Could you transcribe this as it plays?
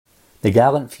The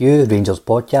Gallant Few Rangers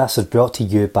podcast is brought to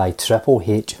you by Triple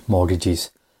H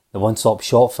Mortgages, the one-stop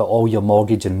shop for all your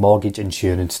mortgage and mortgage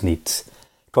insurance needs.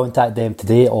 Contact them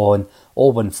today on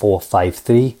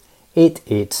 01453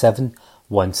 887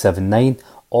 179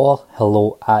 or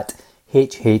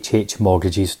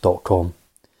hello@hhhmortgages.com.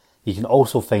 You can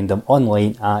also find them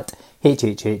online at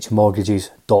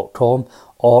hhhmortgages.com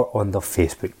or on their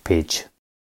Facebook page.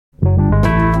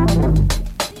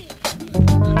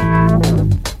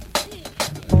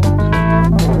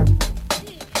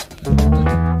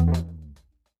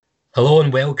 Hello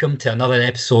and welcome to another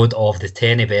episode of the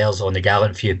Tenny on the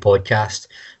Gallant Few podcast,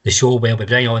 the show where we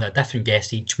bring on a different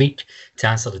guest each week to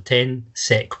answer the 10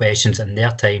 set questions in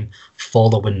their time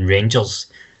following Rangers.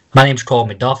 My name's Colin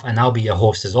McDuff and I'll be your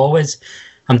host as always.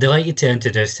 I'm delighted to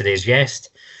introduce today's guest,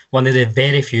 one of the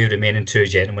very few remaining true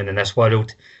gentlemen in this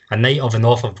world, a knight of the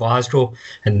north of Glasgow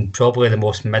and probably the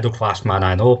most middle class man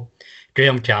I know.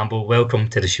 Graham Campbell, welcome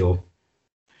to the show.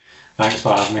 Thanks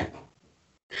for having me.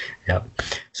 Yeah.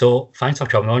 So thanks for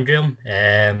coming on, Graham.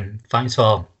 Thanks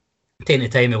for taking the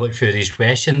time to look through these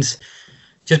questions.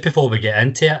 Just before we get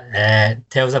into it,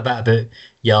 tell us a bit about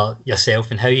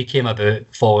yourself and how you came about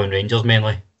following Rangers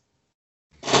mainly.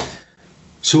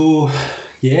 So,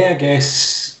 I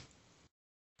guess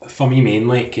for me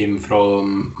mainly it came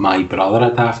from my brother,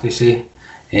 I'd have to say.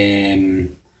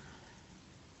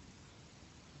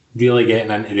 Really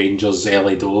getting into Rangers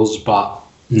early doors, but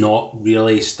not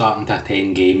really starting to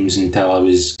attend games until I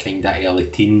was kind of early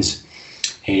teens,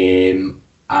 and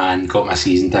got my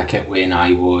season ticket when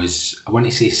I was, I want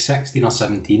to say 16 or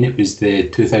 17. It was the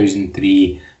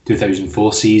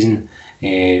 2003-2004 season.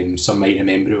 Some might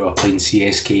remember we were playing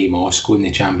CSK Moscow in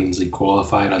the Champions League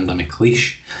qualifier under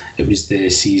McLeish. It was the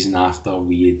season after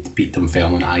we had beat them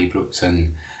Fairmont Ibrox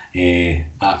in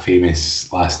that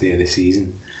famous last day of the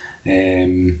season.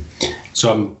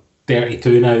 So I'm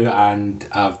 32 now and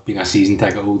I've been a season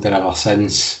ticket holder ever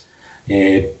since.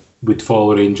 Would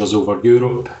follow Rangers over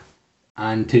Europe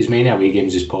and to as many away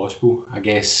games as possible. I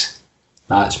guess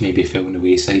that's maybe fell on the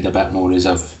wayside a bit more as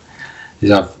I've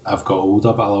got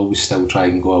older, but I'll always still try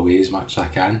and go away as much as I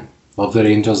can. Love the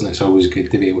Rangers and it's always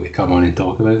good to be able to come on and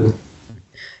talk about them.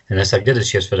 And it's a good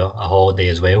excuse for a holiday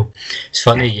as well. It's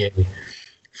funny you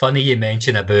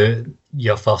mention about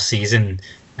your first season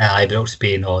at Ibrox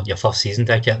being, or your first season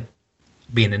ticket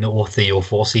being in the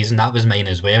 03-04 season. That was mine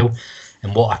as well.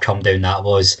 And what I come down that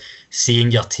was seeing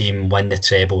your team win the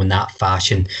treble in that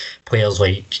fashion. Players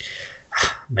like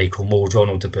Michael Mould,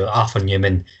 Ronald de Boer, Arthur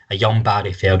Newman, a young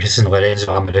Barry Ferguson, Lorenzo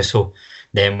Amoruso.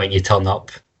 Then when you turn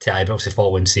up to Ibrox the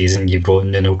following season, you've got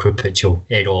Nuno Krupic,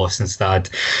 Ego Ostenstad,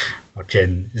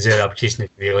 Zura Kisnik,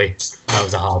 really. That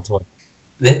was a hard one.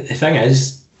 The thing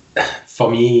is, for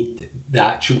me, the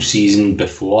actual season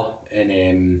before,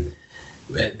 and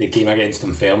the game against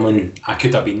Dunfermline, I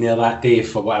could have been there that day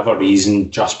for whatever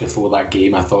reason. Just before that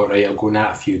game, I thought, right, I'll go and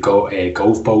have a few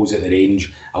golf balls at the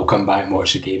range. I'll come back and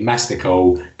watch the game. Missed the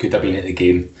call, could have been at the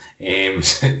game.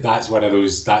 That's one of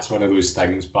those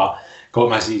things. But got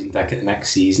my season ticket the next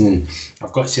season, and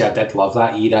I've got to say I did love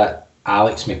that era.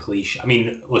 Alex McLeish. I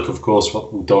mean, look, of course,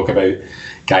 we'll talk about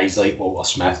guys like Walter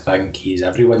Smith. I think he's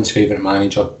everyone's favourite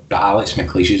manager, but Alex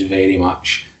McLeish is very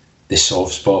much the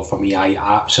soft spot for me. I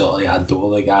absolutely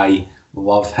adore the guy,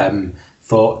 love him,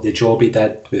 thought the job he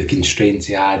did with the constraints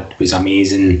he had was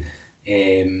amazing.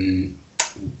 I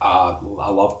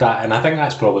loved that, and I think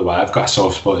that's probably why I've got a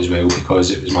soft spot as well,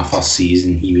 because it was my first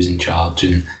season, he was in charge.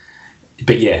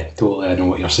 But yeah, totally, I know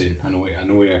what you're saying. I know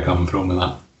where you're coming from with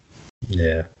that.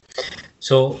 Yeah.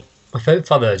 So without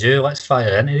further ado, let's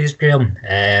fire into these, Graham.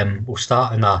 We'll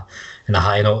start in a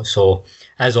high note. So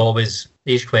as always,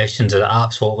 these questions are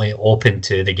absolutely open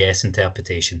to the guest's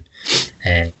interpretation.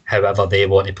 However they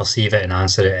want to perceive it and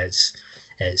answer it,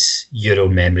 it's your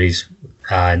own memories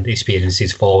and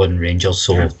experiences following Rangers.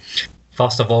 So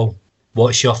first of all,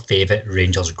 what's your favourite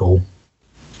Rangers goal?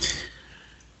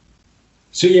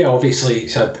 So yeah, obviously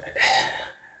it's a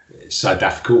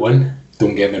difficult one.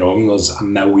 Don't get me wrong, there's a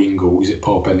million goals that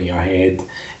pop into your head,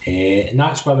 and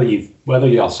that's whether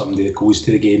you're somebody that goes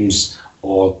to the games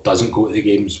or doesn't go to the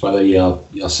games, whether you're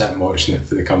sitting watching it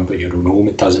for the comfort of your own home,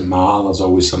 it doesn't matter. There's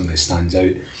always something that stands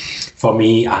out. For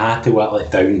me, I had to whittle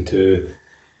it down to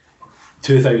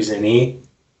 2008,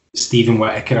 Stephen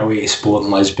Whittaker away to Sporting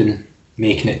Lisbon,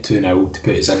 making it 2-0 to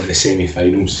put us into the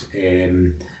semi-finals.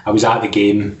 I was at the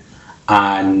game,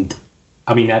 and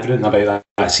I mean, everything about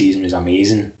that season was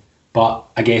amazing. But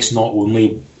I guess not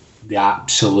only the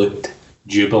absolute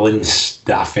jubilance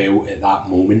that I felt at that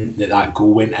moment that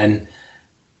goal went in,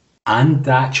 and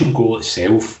the actual goal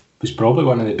itself, was probably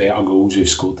one of the better goals we've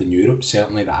scored in Europe,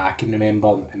 certainly that I can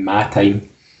remember in my time.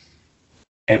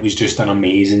 It was just an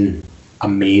amazing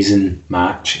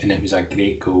match, and it was a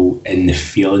great goal, and the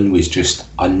feeling was just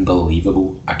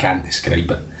unbelievable. I can't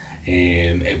describe it.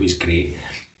 It was great.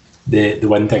 The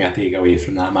one thing I take away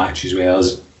from that match as well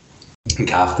is, I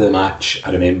think after the match,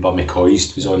 I remember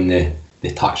McCoist was on the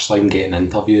touchline getting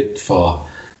interviewed for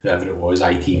whoever it was,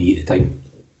 ITV at the time,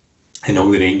 and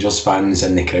all the Rangers fans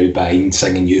in the crowd behind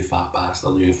singing "You fat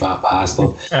bastard, you fat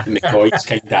bastard," and McCoy's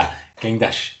kind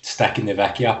of sticking the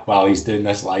Vicky up while he's doing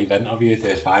this live interview to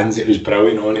the fans. It was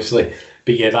brilliant, honestly.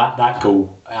 But yeah, that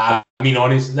goal, I mean,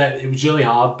 honestly, it was really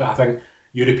hard, but I think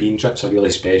European trips are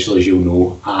really special, as you'll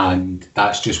know, and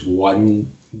that's just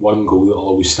one goal that will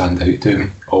always stand out to me.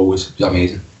 Always. It was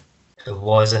amazing. It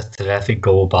was a terrific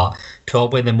goal, but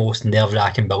probably the most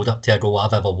nerve-wracking build-up to a goal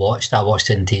I've ever watched. I watched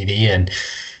it on TV, and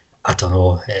I don't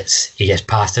know, he gets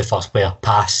past the first player,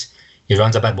 pass. He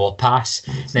runs a bit more, pass.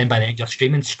 Then by the end you're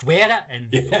screaming, square it,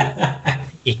 and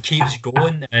he keeps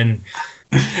going. And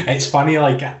it's funny,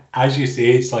 like, as you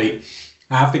say, it's like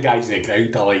half the guys in the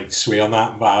crowd are like swearing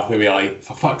at him, but half they were like,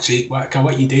 for fuck's sake, what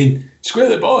are you doing? Square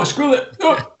the ball, square it,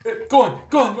 go on,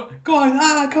 go.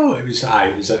 It was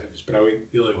brilliant, it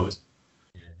really was.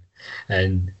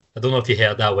 And I don't know if you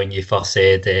heard that when you first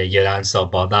said your answer,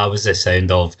 but that was the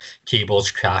sound of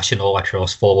keyboards crashing all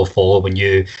across follow when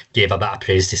you gave a bit of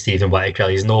praise to Stephen Whittaker.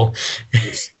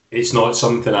 It's not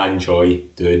something I enjoy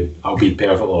doing, I'll be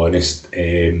perfectly honest.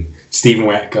 Stephen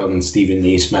Whittaker and Stephen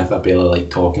Naismith I barely like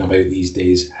talking about these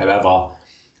days. However,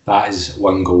 that is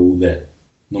one goal that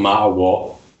no matter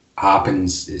what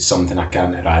happens, it's something I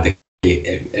can't eradicate.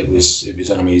 It was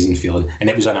an amazing feeling, and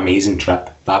it was an amazing trip.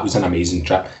 That was an amazing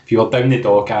trip. If you were down the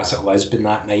Docas at Lisbon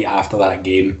that night after that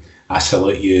game, I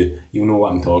salute you. You know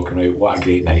what I'm talking about. What a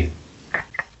great night.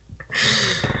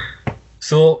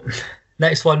 So,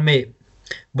 next one, mate.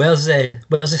 Where's the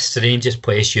strangest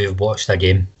place you've watched a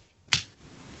game?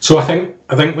 So I think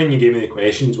when you gave me the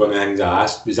questions, one of the things I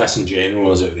asked was this in general, or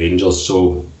was it Rangers?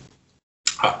 So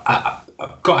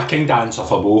I've got a kind of answer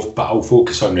for both, but I'll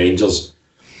focus on Rangers.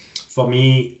 For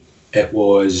me, it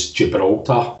was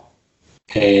Gibraltar.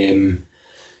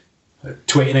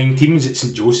 2019 was at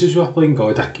St Joseph's we were playing.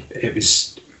 God, it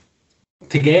was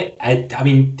to get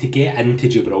into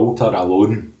Gibraltar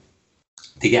alone.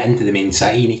 To get into the main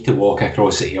city, you need to walk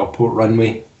across the airport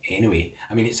runway. Anyway,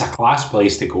 I mean, it's a class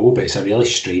place to go, but it's a really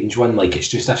strange one. Like, it's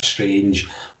just a strange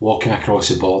walking across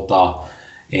the border,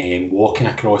 walking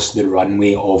across the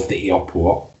runway of the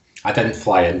airport. I didn't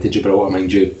fly into Gibraltar,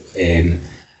 mind you.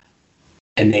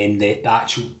 And then the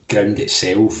actual ground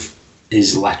itself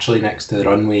is literally next to the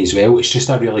runway as well. It's just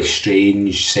a really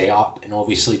strange setup, and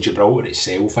obviously Gibraltar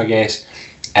itself, I guess,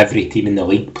 every team in the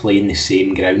league play in the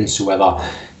same ground, so whether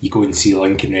you go and see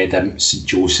Lincoln Red Imps, St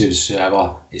Joseph's,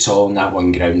 whoever, it's all on that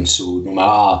one ground, so no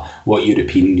matter what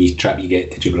European trip you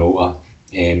get to Gibraltar,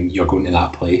 you're going to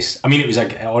that place. I mean,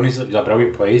 honestly, it was a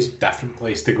brilliant place, different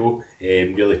place to go,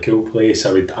 really cool place.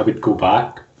 I would go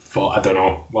back. I don't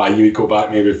know why you would go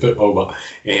back, maybe football, but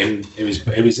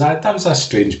that was a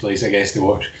strange place, I guess,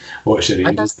 to watch the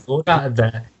Rangers. I didn't know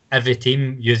that every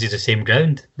team uses the same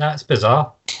ground. That's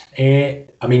bizarre. I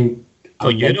mean,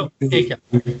 for Europe,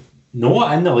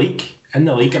 no, in the league, I'm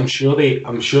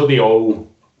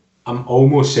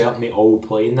almost certain they all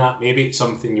play in that. Maybe it's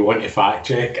something you want to fact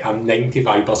check. I'm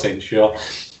 95% sure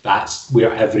that's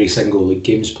where every single league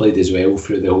game's played as well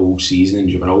through the whole season in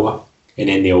Gibraltar. And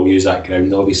then they all use that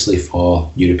ground, obviously, for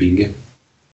European game.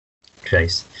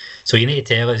 Christ. So you need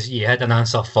to tell us, you had an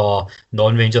answer for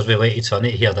non-Rangers related, so I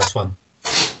need to hear this one.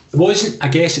 It wasn't, I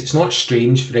guess it's not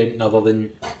strange for anything other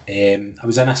than I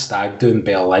was in a stag do in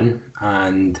Berlin,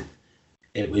 and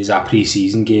it was a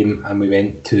pre-season game, and we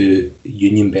went to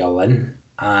Union Berlin,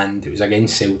 and it was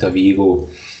against Celta Vigo.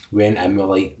 We went in with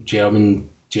like German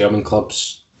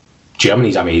clubs.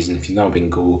 Germany's amazing. If you've never been,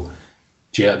 go.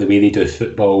 The way they do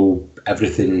football,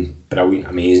 everything brilliant,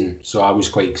 amazing. So I was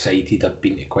quite excited. I've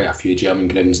been to quite a few German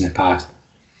grounds in the past.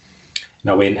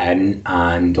 And I went in,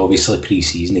 and obviously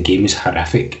pre-season, the game was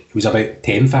horrific. It was about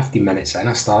 10-15 minutes in,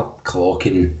 I start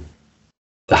clocking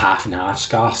the half and half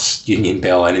scars, Union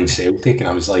Berlin and Celtic, and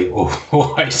I was like, oh,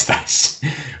 what is this?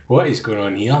 What is going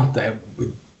on here? It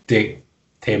would take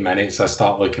 10 minutes, I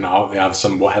start looking up, they have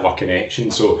some whatever connection.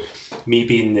 So me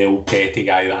being the old petty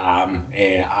guy that I am,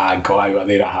 I got out of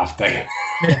there at half time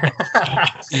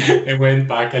and went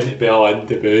back into Berlin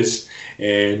to booze.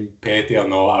 Petty or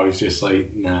not, I was just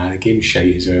like, nah, the game's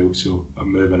shite as well, so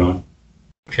I'm moving on.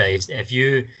 Christ, if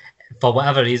you, for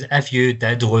whatever reason, if you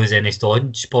did lose any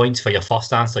storage points for your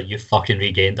first answer, you fucking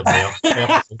regained them there.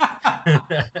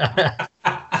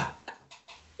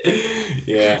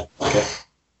 Yeah. Okay.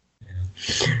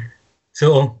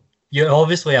 So you're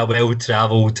obviously a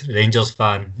well-travelled Rangers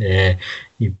fan.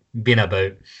 You've been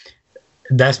about.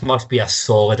 This must be a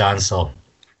solid answer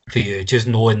for you. Just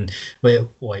knowing,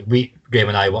 like Graham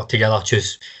and I work together.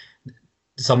 Just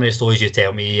some of the stories you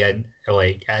tell me, and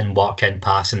like in work and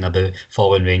passing about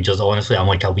following Rangers. Honestly, I'm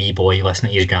like a wee boy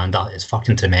listening to his granddad. It's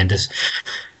fucking tremendous.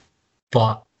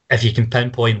 But if you can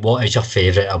pinpoint, what is your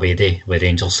favourite away day with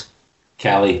Rangers?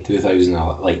 Kelly 2000,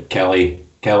 like Kelly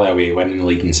away winning the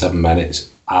league in 7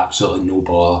 minutes. Absolutely no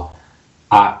bother.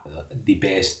 The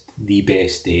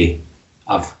best day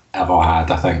I've ever had.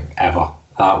 I think ever.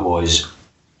 That was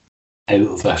out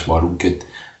of this world good.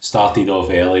 Started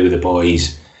off early with the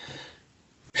boys.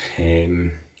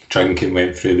 Drinking,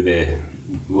 went through with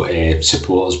the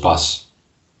supporters bus,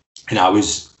 and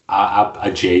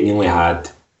I genuinely had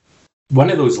one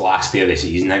of those last day of the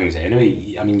season things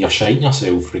anyway. I mean, you're shiting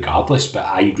yourself regardless, but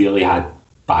I really had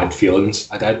bad feelings.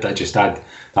 I just had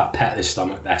that pit of the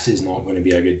stomach. This is not going to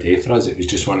be a good day for us. It was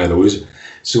just one of those.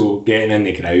 So getting in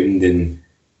the ground and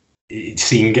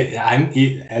seeing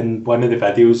in one of the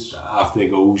videos after the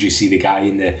goals, you see the guy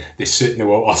in the suit and the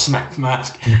Walter Smith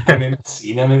mask. I remember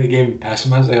seeing him in the game, pissing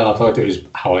myself. I thought it was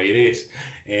hilarious.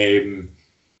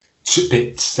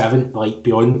 But seven, like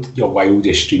beyond your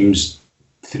wildest dreams,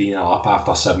 3-0 up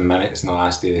after 7 minutes in the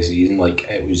last day of the season, like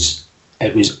it was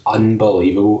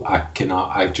unbelievable. I get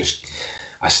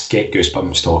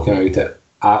goosebumps talking about it.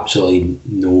 Absolutely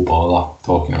no bother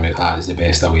talking about that. It's the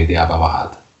best away day I've ever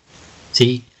had.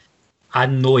 See, I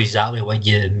know exactly what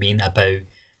you mean about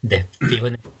the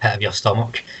feeling in the pit of your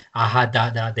stomach. I had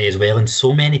that day as well, and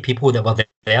so many people that were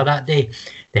there that day,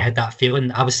 they had that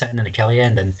feeling. I was sitting in the Kelly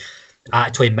end, and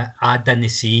actually I didn't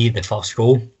see the first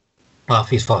goal,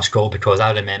 Murphy's first goal, because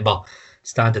I remember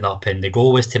standing up and the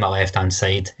goal was to my left hand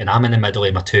side, and I'm in the middle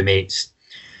of my two mates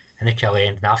in the Kelly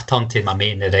end, and I've turned to my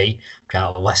mate in the right.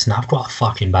 I'm going, listen, I've got a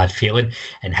fucking bad feeling,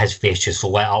 and his face just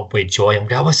lit up with joy. I'm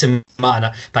going, what's the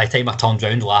matter? By the time I turned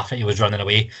round laughing, he was running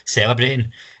away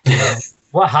celebrating.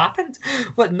 What happened?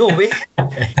 What? No way.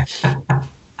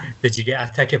 Did you get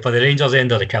a ticket for the Rangers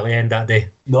end or the Kelly end that day?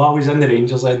 No, I was in the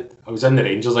Rangers end.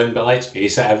 But let's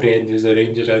face it, every end was the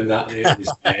Rangers end that day. It was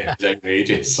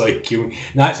outrageous. Like,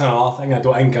 that's another thing. I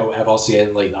don't think I'll ever see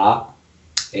anything like that.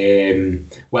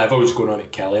 Whatever was going on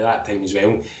at Kelly that time as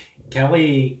well.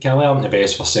 Kelly aren't the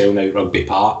best for selling out Rugby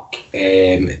Park.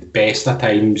 Best of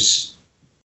times.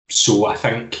 So I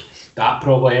think that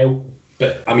probably helped.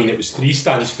 But I mean, it was 3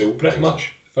 stands full pretty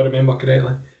much, if I remember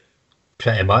correctly.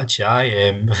 Pretty much,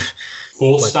 aye.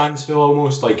 4 stands full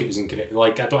almost. Like, it was incredible.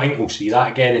 Like, I don't think we'll see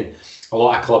that again. And a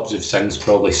lot of clubs have since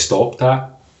probably stopped that.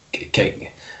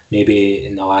 Maybe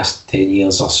in the last 10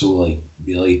 years or so, like,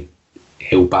 really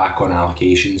held back on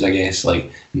allocations, I guess,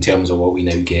 like in terms of what we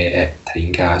now get at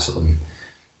Tynecastle and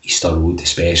Easter Road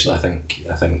especially. I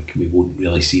think we won't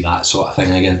really see that sort of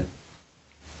thing again.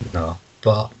 No,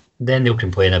 but then they'll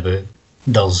complain about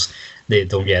they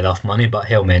don't get enough money, but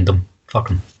hell mend them. Fuck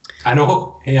them. I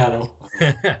know. Yeah, I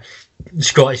know.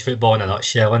 Scottish football in a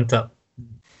nutshell, isn't it?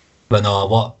 But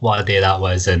no, what a day that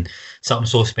was, and something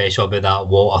so special about that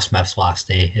Walter Smith's last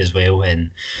day as well.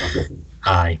 And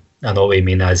aye, I know what you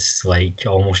mean. Is like I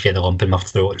almost get the lump in my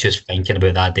throat just thinking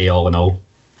about that day all in all.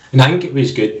 And I think it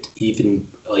was good,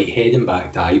 even like heading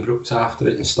back to Ibrox after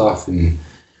it and stuff, and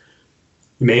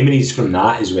memories from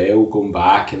that as well. Going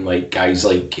back and like guys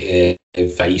like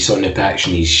Vice on the pitch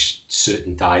and his suit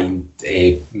and tie,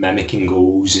 mimicking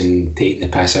goals and taking the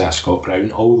piss out of Scott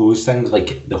Brown. All those things,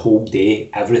 like the whole day,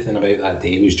 everything about that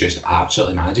day was just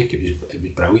absolutely magic. It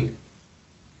was brilliant.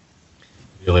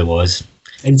 It really was.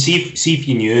 And see if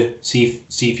you knew, see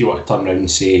if you want to turn around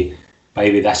and say, by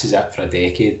the way, this is it for a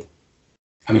decade.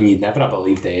 I mean, you'd never have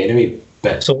believed it anyway.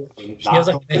 But so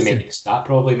that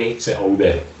probably makes it all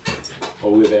the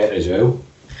better as well.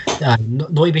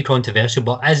 Not to be controversial,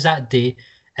 but is that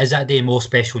day more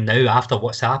special now after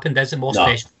what's happened? Is it more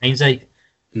special in hindsight?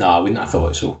 No, I wouldn't have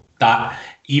thought so. That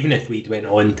even if we'd went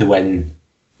on to win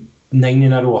 9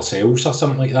 in a row ourselves or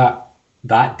something like that,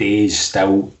 that day is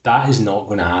still, that is not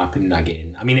going to happen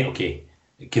again. I mean,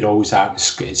 it could always happen.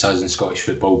 It's us in Scottish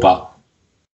football, but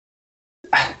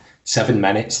 7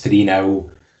 minutes,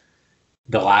 3-0,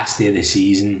 the last day of the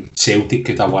season, Celtic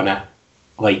could have won it.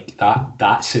 Like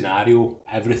that scenario,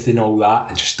 everything, all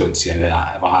that, I just don't see how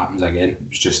that ever happens again. It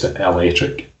was just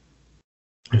electric.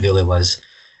 It really was.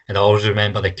 And I always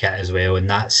remember the kit as well, and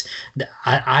that's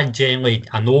I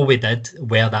know we did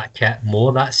wear that kit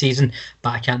more that season, but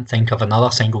I can't think of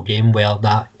another single game where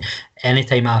that,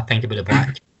 anytime I think about the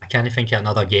black, I can't think of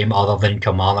another game other than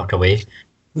Kilmarnock away.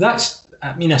 That's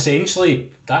I mean,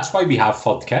 essentially, that's why we have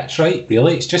third kits, right?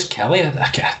 Really, it's just Kelly.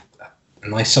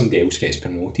 Unless somebody else gets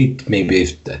promoted, maybe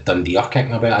if Dundee are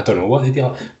kicking about, I don't know what they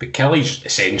do. But Kelly's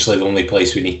essentially the only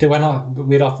place we need to wear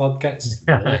our third kits.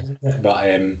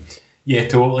 But yeah,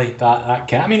 totally. That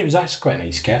kit. I mean, it was actually quite a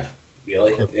nice kit,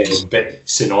 really. But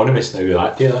synonymous now with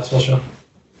that day, that's for sure.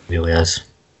 Really is.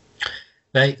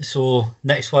 Right, so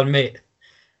next one, mate.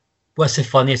 What's the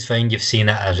funniest thing you've seen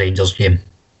at a Rangers game?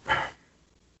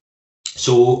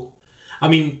 So, I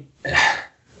mean,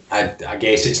 I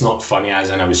guess it's not funny as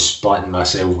in I was splitting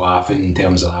myself laughing in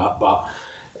terms of that, but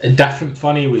a different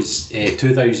funny was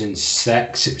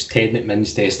 2006. It was Ted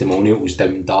McMinn's testimonial. It was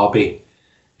down Derby.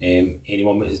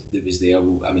 Anyone that was there,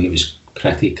 I mean, it was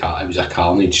it was a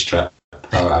carnage trip.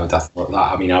 I would have thought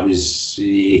that. I mean, I was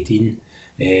 18.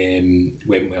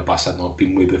 Went with a bus I'd not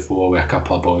been with before with a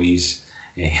couple of boys.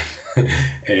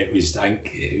 It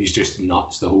was just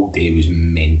nuts. The whole day was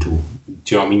mental.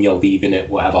 Do you know what I mean? You're leaving at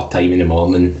whatever time in the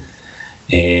morning.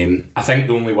 I think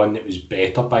the only one that was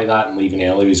better by that and leaving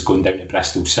early was going down to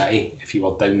Bristol City. If you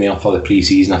were down there for the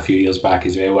pre-season a few years back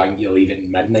as well, I think you're leaving at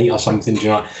midnight or something. Do you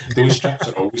know? Those trips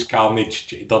are always carnage.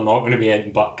 They're not going to be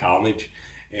anything but carnage.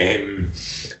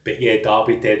 But yeah,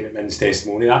 Derby, Ted McMinn's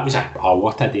testimony. That was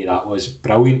what a day that was.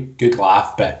 Brilliant, good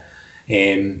laugh. But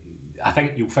I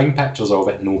think you'll find pictures of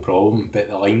it, no problem. But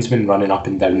the linesman running up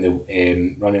and down the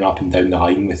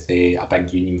line with a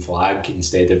big Union flag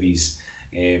instead of his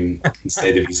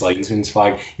linesman's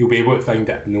flag, you'll be able to find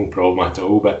it, no problem at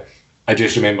all. But I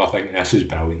just remember thinking this was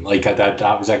brilliant. Like I did,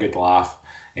 that was a good laugh.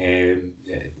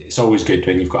 It's always good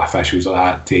when you've got officials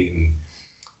like that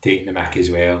taking the mick as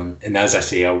well. And as I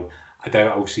say, I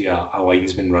doubt I'll see a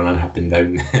linesman running up and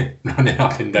down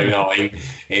a line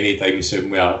anytime soon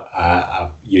with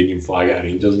a Union flag at a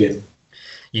Rangers game.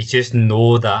 You just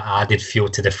know that added fuel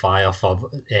to the fire for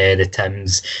the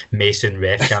Tim's Mason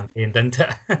ref campaign, didn't it?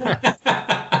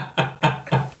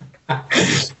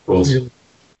 Of course.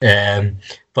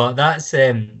 But that's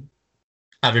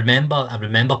I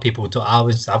remember people. I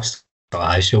was at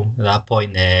high school at that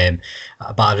point,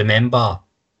 but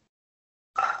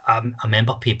I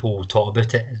remember people talk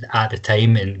about it at the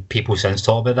time, and people since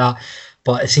talk about that.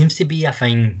 But it seems to be a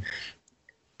thing.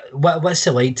 What's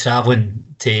it like travelling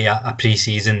to a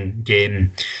pre-season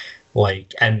game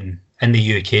like in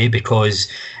the UK? Because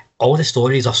all the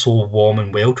stories are so warm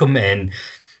and welcome, and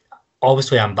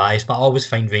obviously I'm biased, but I always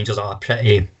find Rangers are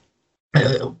pretty.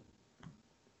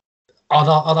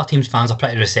 Other teams' fans are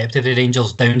pretty receptive to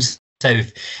Rangers down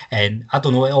south, and I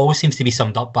don't know. It always seems to be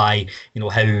summed up by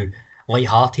how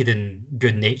light-hearted and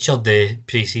good-natured the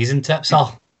pre-season trips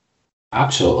are.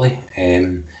 Absolutely.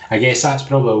 I guess that's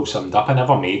probably all summed up. I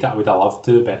never made it. I would have loved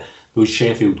to, but those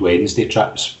Sheffield Wednesday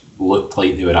trips looked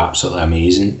like they were absolutely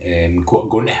amazing.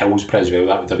 Going to Hillsborough as well,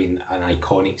 that would have been an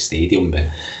iconic stadium, but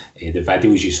the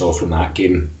videos you saw from that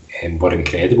game were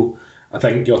incredible. I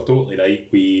think you're totally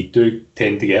right. We do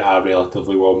tend to get a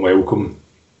relatively warm welcome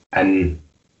in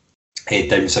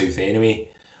down south anyway.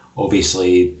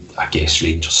 Obviously, I guess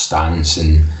Rangers stance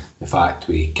and the fact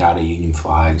we carry Union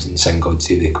flags and sing God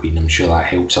Save the Queen, I'm sure that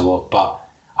helps a lot. But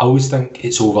I always think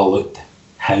it's overlooked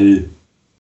how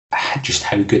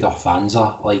good our fans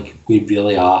are. Like, we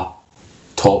really are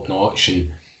top notch,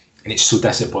 and it's so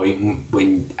disappointing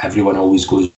when everyone always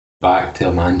goes back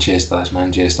to Manchester this,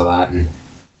 Manchester that, and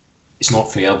it's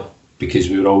not fair because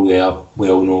we were all there. We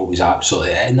all know it was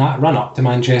absolutely, in that run up to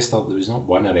Manchester, there was not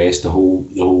one arrest the whole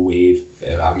wave.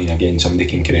 I mean, again, somebody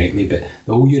can correct me, but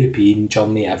the whole European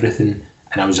journey, everything,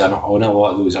 and I was on a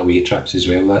lot of those away trips as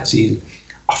well that season.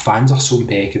 Our fans are so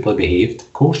impeccably behaved.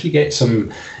 Of course, you get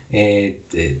some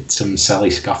silly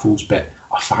scuffles, but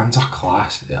our fans are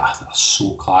class. They're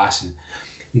so class,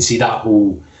 and see that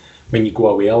whole, when you go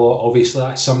away a lot, obviously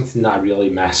that's something that I really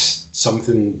miss.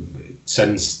 Something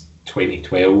since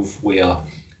 2012 where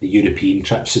the European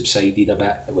trip subsided a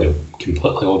bit, well,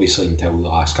 completely obviously until the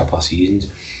last couple of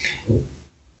seasons.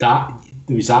 There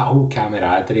was that whole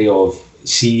camaraderie of,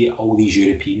 see all these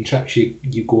European trips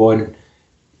you go on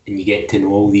and you get to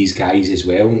know all these guys as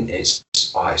well, and it's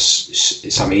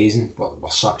amazing. We're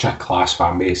such a class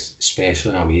fan base,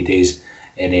 especially in away days,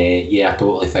 and I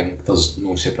totally think there's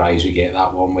no surprise we get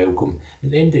that warm welcome.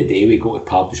 At the end of the day, we go to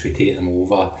pubs, we take them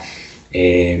over,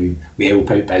 we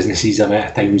help out businesses. The amount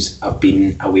of times I've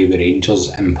been away with Rangers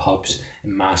in pubs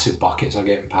and massive buckets are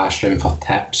getting passed around for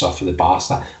tips or for the bar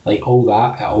staff, like all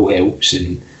that, it all helps,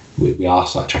 and we are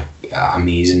such a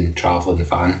amazing travelling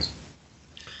fans.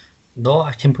 No,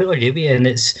 I completely agree with you, and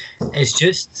it's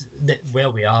just that where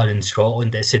we are in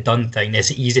Scotland, it's a done thing.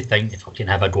 It's an easy thing to fucking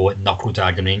have a go at knuckle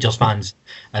dragging Rangers fans,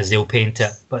 as they'll paint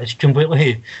it. But it's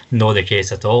completely not the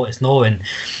case at all. It's no, and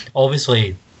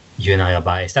obviously you and I are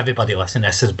biased. Everybody listening to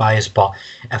this is biased, but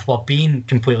if we're being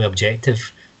completely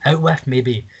objective, out with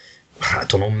maybe, I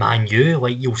don't know, Man U,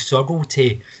 like you'll struggle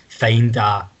to find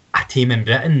a team in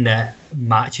Britain that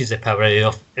matches the power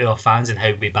of our fans and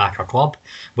how we back our club,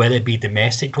 whether it be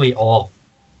domestically or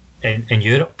in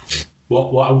Europe.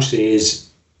 What I'll say is,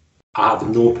 I have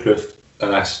no proof of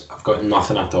this. I've got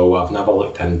nothing at all. I've never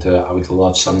looked into it. I would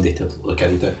love somebody to look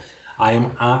into it. I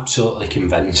am absolutely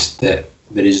convinced that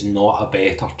there is not a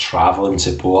better travelling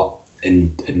support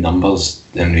in numbers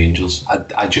than Rangers.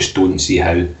 I just don't see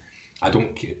how.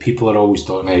 People are always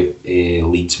talking about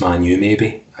Leeds, Man U,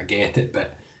 maybe. I get it,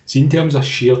 but see, in terms of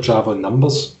sheer travelling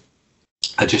numbers,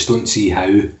 I just don't see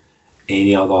how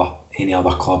any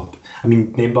other club. I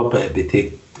mean, remember, but they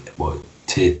take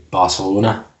to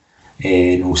Barcelona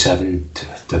in 07 to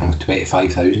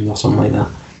 25,000 or something like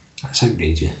that. That's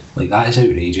outrageous. Like, that is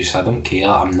outrageous. I don't care.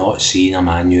 I'm not seeing a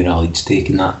Man U or a Leeds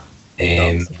taking that.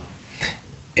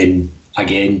 And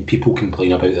again, people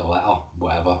complain about the litter,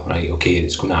 whatever, right? Okay,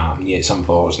 it's going to happen. Yeah, it's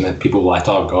unfortunate. People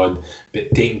litter, God.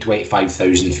 But taking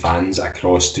 25,000 fans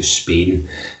across to Spain,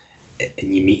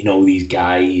 and you're meeting all these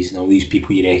guys and all these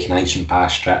people you recognise from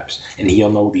past trips, and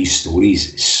hearing all these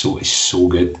stories, it's so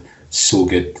good. So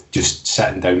good. Just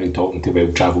sitting down and talking to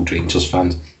well-travelled Rangers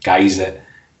fans, guys that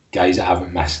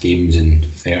haven't missed games in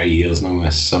 30 years now.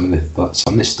 Some of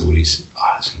the stories.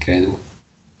 It's incredible.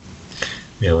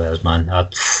 Really is, man.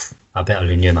 I better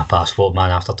renew my passport,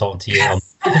 man, after talking to you.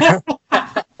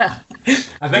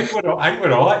 I think we're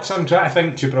all actually. I'm trying to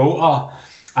think. Gibraltar.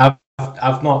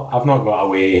 I've not got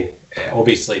away.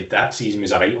 Obviously, that season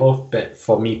was a write-off, but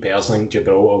for me personally,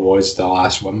 Gibraltar was the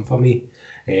last one for me.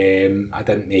 I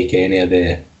didn't make any of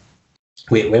the.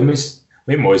 Wait, when was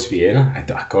Vienna?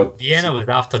 God. Vienna was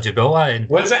after Gibraltar. And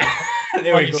was it?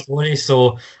 There we go. Story.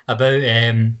 So about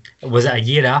was it a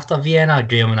year after Vienna?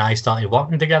 Graham and I started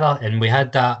working together, and we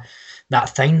had that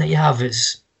thing that you have.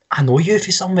 It's, I know you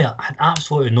for somewhere. I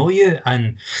absolutely know you,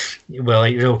 and we're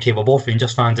like, okay, we're both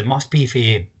Rangers fans. It must be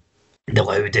for the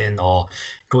Loudon or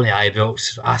going to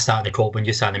Ibrox. I sat in the cop when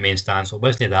you sat in the main stand, so it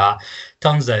wasn't that.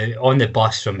 Turns out on the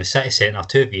bus from the city centre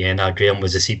to Vienna, Graham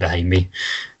was the seat behind me.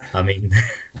 I mean,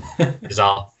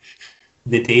 bizarre.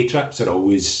 The day trips are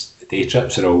always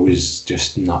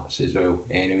just nuts as well.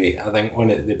 Anyway, I think one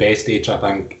of the best day trip,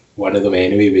 one of them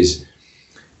anyway, was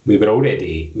we were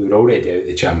already out of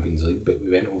the Champions League, but we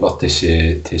went over to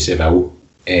Seville.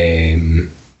 I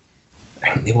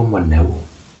think they won 1-0.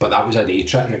 But that was a day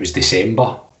trip, and it was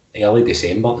early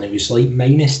December, and it was like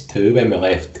 -2 when we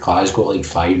left Glasgow at like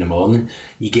 5 in the morning.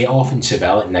 You get off in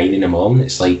Seville at 9 in the morning,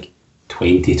 it's like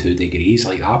 22 degrees.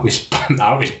 Like, that was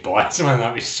bliss, man.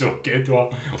 That was so good.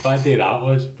 What a day that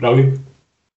was. Brilliant.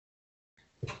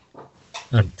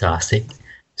 Fantastic.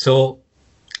 So,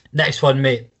 next one,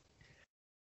 mate.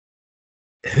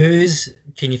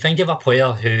 Can you think of a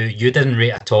player who you didn't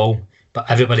rate at all, but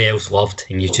everybody else loved,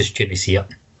 and you just couldn't see it?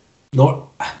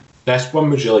 This one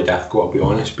was really difficult, I'll be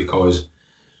honest, because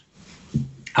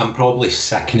I'm probably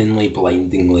sickeningly,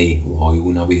 blindingly loyal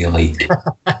in a way. Like,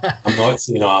 I'm not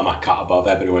saying I'm a cut above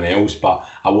everyone else, but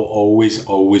I will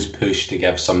always push to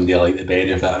give somebody like the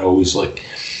benefit. I always like,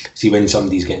 see when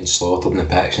somebody's getting slaughtered in the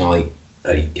pitch, and I'm like,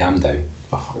 right, calm down.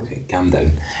 Calm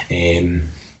down.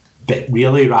 But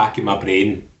really racking my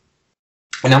brain,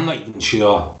 and I'm not even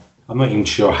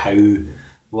sure how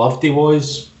loved he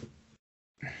was.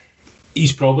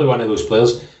 He's probably one of those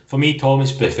players. For me,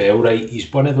 Thomas Buffel, right?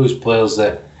 He's one of those players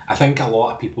that I think a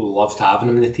lot of people loved having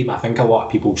him in the team. I think a lot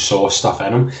of people saw stuff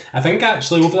in him. I think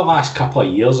actually over the last couple of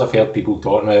years, I've heard people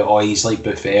talking about, oh, he's like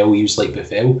Buffel, he was like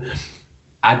Buffel.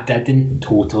 I didn't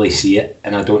totally see it,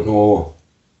 and I don't know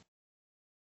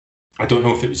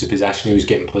if it was the position he was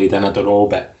getting played in, I don't know,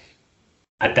 but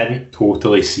I didn't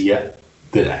totally see it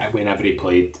whenever he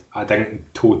played. I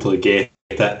didn't totally get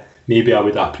it. Maybe I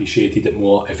would have appreciated it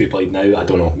more if he played now. I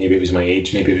don't know. Maybe it was my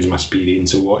age. Maybe it was my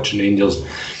experience of watching Rangers.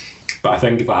 But I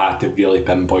think if I had to really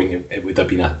pinpoint it, it would have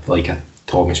been a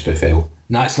Thomas Buffel.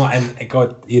 And that's not him.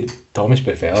 God, Thomas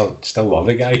Buffel, still love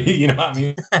the guy. You know what I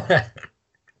mean?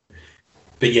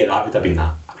 But yeah, that would have been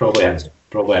that. Probably him.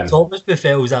 Thomas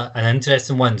Buffel is an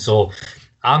interesting one. So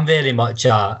I'm very much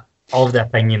of the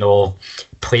opinion of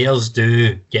players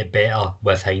do get better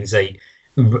with hindsight.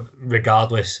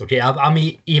 Regardless, okay, I'm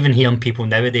even hearing people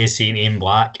nowadays saying Ian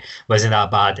Black wasn't that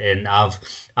bad, and I've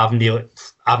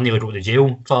nearly go to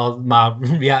jail for my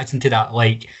reaction to that.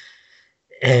 Like,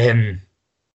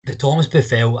 the Thomas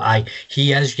Buffel,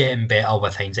 he is getting better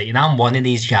with hindsight. And I'm one of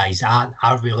these guys.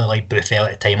 I really like Buffel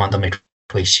at the time under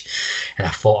McLeish. And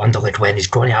I thought under Le Guin, he's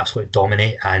going to absolutely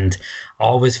dominate. And I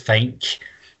always think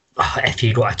if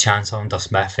he got a chance under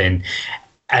Smith, and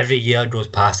every year goes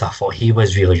past, I thought he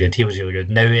was really good. He was really good.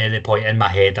 Now at the point in my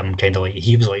head, I'm kind of like,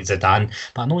 he was like Zidane.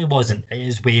 But I know he wasn't. It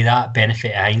is way that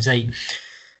benefit of hindsight.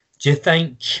 Do you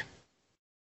think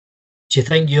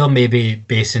you're maybe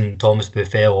basing Thomas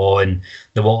Buffel on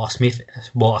the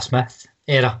Walter Smith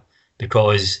era?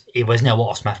 Because he wasn't a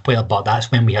Walter Smith player, but that's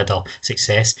when we had our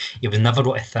success. He was never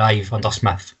going to thrive under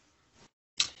Smith.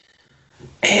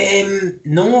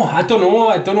 No, I don't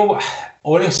know.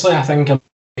 Honestly, I think I'm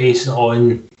based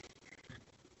on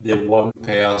the one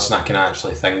person I can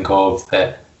actually think of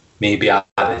that maybe at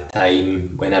the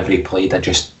time, whenever he played, I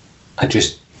just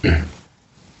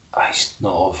he's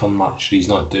not offering much, he's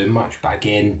not doing much. But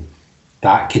again,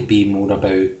 that could be more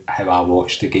about how I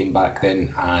watched the game back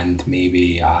then, and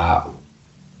maybe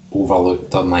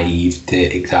overlooked or naive to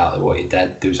exactly what he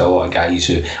did. There was a lot of guys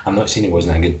who, I'm not saying he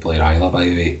wasn't a good player either, by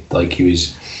the way. Like, he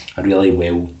was a really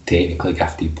well technically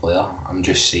gifted player. I'm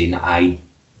just saying I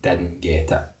didn't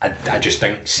get it. I just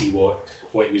didn't see what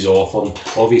he was offering.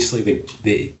 Obviously,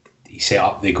 he set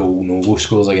up the goal no-go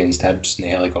scores against Hibs in the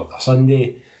helicopter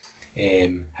Sunday.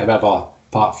 However,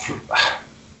 apart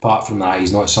from that,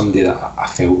 he's not somebody that I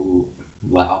felt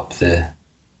lit up the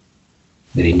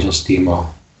Rangers team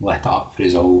or lit it up for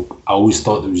us all. I always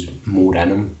thought there was more in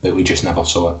him, but we just never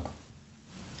saw it.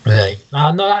 Right.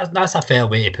 No, that's a fair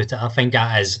way to put it. I think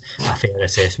that is a fair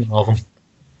assessment of him.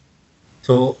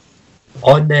 So,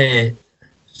 in the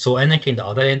kind of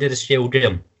other end of the scale,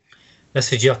 Graham,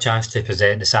 this is your chance to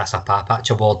present the Sasa Papac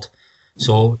Award.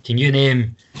 So, can you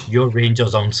name your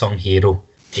Rangers unsung hero?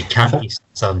 He can't be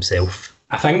Sasa himself.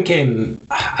 I think,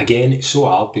 again, it's so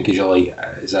hard because you're like,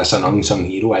 is this an unsung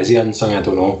hero? Is he unsung? I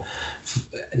don't know.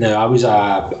 Now, I was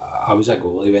a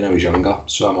goalie when I was younger,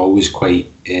 so I'm always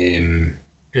quite... Good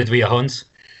with your hands?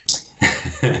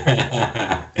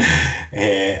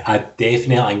 I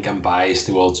definitely think I'm biased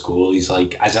towards goalies.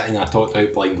 Like, and I talked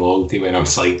about blind loyalty when I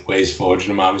was like Wes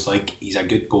Fordham. I was like, he's a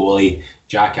good goalie.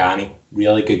 Jack Annie,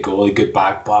 really good goalie, good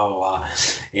back, blah blah blah.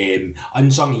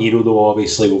 Unsung hero though,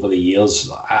 obviously over the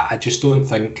years, I just don't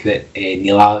think that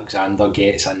Neil Alexander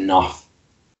gets enough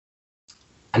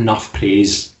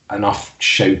praise, enough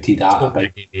shouted at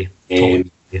about.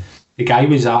 The guy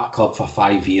was at a club for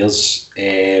 5 years.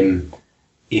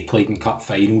 He played in cup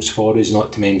finals for us,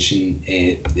 not to mention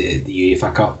the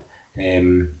UEFA Cup.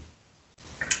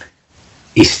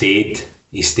 He stayed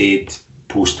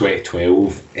post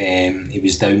 2012. He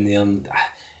was down there, and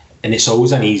it's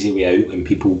always an easy way out when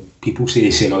people say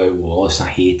the same about Wallace. I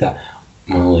hate it.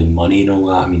 Well, like money and all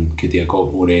that. I mean, could he have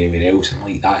got more anywhere else? I'm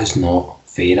like, that is not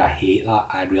fair. I hate that.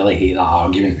 I really hate that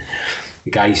argument.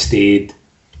 The guy stayed.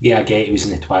 Yeah, I get he was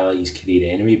in the twilight of his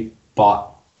career anyway, but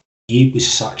he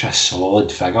was such a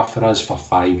solid figure for us for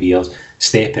 5 years,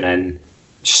 stepping in,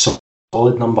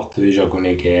 solid number twos you're going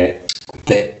to get,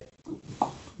 that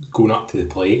going up to the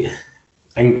plate,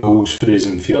 and goals for us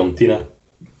in Fiorentina,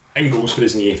 and goals for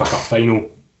us in the UEFA Cup final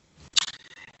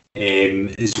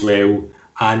as well.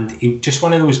 And he just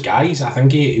one of those guys. I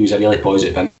think he was a really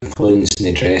positive influence in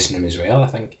the dressing room as well. I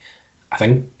think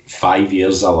 5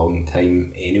 years is a long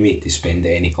time anyway to spend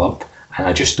at any club, and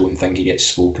I just don't think he gets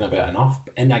spoken about enough.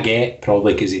 And I get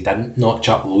probably because he didn't notch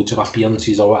up loads of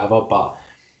appearances or whatever, but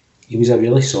he was a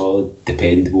really solid,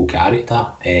 dependable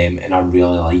character, and I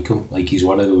really like him. Like, he's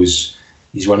one of those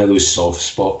soft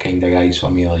spot kind of guys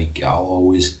for me. Like, I'll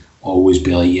always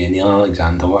be like, yeah, Neil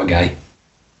Alexander, what a guy.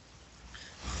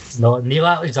 No, Neil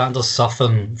Alexander's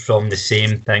suffering from the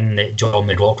same thing that John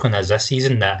McLaughlin is this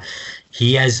season, that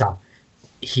he is a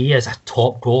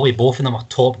top goalie. Both of them are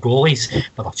top goalies,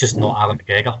 but they're just not Alan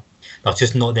McGregor. They're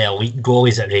just not the elite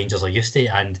goalies that Rangers are used to.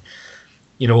 And,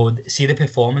 you know, see the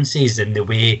performances and the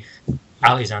way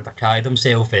Alexander carried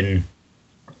himself and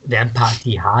the impact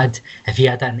he had. If he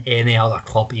had it in any other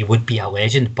club, he would be a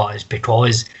legend. But it's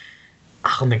because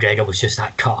Alan McGregor was just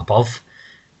that cut above.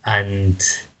 And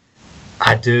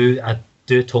I do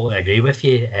totally agree with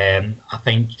you. I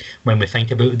think when we think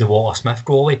about the Walter Smith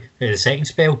goalie, the second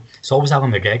spell, it's always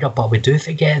Alan McGregor, but we do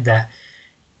forget that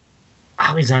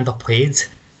Alexander played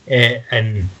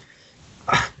and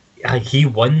he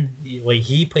won. Like,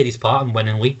 he played his part in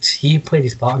winning leagues. He played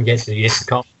his part in getting to the UEFA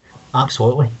Cup.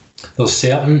 Absolutely. There's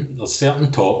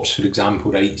certain tops, for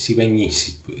example, right? See, when you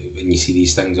see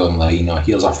these things online, or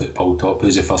here's a football top,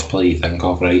 who's the first player you think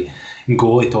of, right? And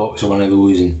goalie tops are one of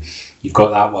those, and you've got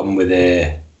that one with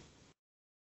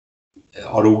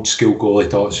our old school goalie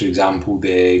tots, for example,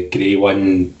 the grey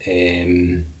one,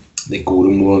 the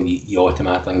Gorham wore, you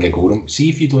automatically get Gorham. See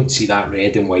if you don't see that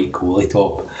red and white goalie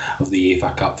top of the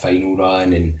UEFA Cup final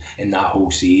run and that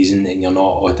whole season, and you're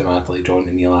not automatically drawn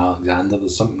to Neil Alexander,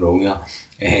 there's something wrong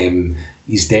here.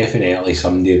 He's definitely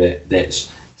somebody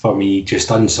that's, for me,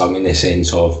 just unsung in the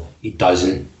sense of he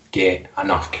doesn't get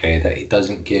enough credit, he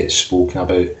doesn't get spoken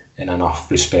about in enough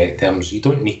respect terms. You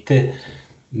don't need to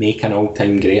make an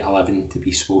all-time great 11 to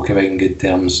be spoken about in good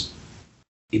terms.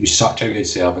 He was such a good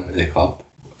servant to the club.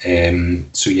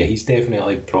 So yeah, he's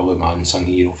definitely probably my unsung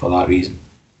hero for that reason.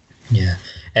 Yeah,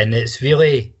 and it's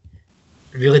really,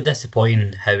 really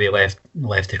disappointing how he left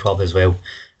the club as well.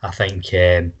 I think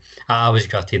I was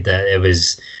gutted that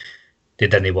they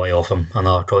didn't want to offer him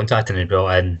another contract and they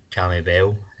brought in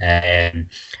Campbell. I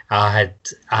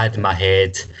had in my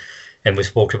head, and we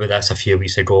spoke about this a few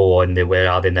weeks ago on the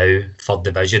Where Are They Now third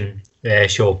division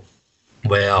show,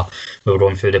 where we were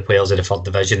going through the players of the third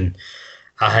division.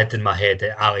 I had in my head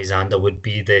that Alexander would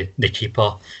be the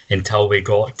keeper until we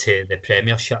got to the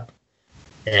Premiership,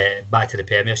 back to the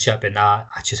Premiership, and I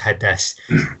just had this.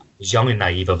 I was young and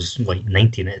naive. I was like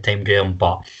 19 at the time, Graham,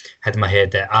 but I had in my head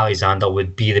that Alexander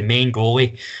would be the main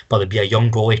goalie, but there'd be a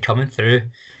young goalie coming through,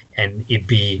 and he'd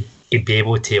be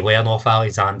able to learn off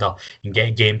Alexander and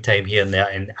get game time here and there.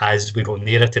 And as we go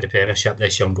nearer to the Premiership,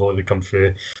 this young goalie would come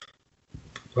through,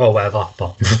 or whatever.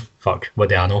 But fuck, what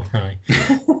do I know?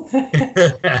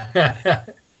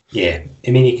 Yeah,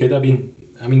 I mean, he could have been.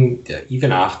 I mean,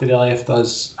 even after he left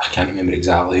us, I can't remember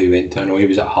exactly who went to. I know he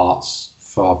was at Hearts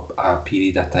for a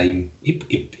period of time. He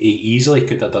easily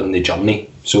could have done the journey,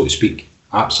 so to speak.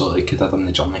 Absolutely could have done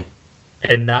the journey.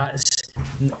 And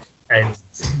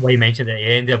what you mentioned at the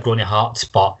end, they're going to Hearts,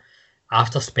 but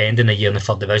after spending a year in the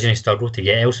third division, he struggled to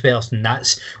get elsewhere, and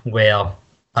that's where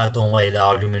I don't like the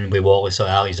argument with Wallace or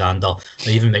Alexander, or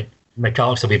even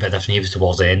McCulloch's a wee bit different. He was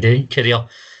towards the end of his career.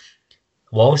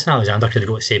 Wallace and Alexander could have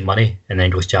got the same money in the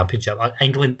English Championship,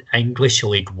 English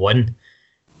League One,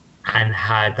 and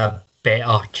had a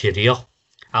better career.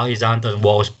 Alexander and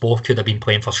Wallace both could have been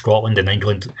playing for Scotland in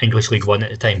English League One at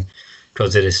the time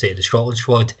because of the state of the Scotland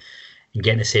squad and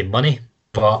getting the same money,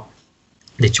 but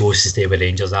they chose to stay with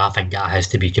Rangers. I think that has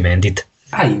to be commended.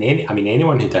 I mean,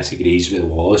 anyone who disagrees with the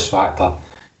Wallace factor,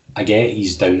 I get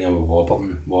he's down there with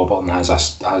Warburton. Warburton has a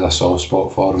soft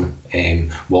spot for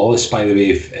him. Wallace, by the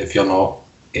way, if you're not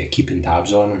keeping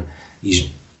tabs on him, his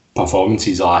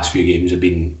performances the last few games have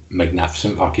been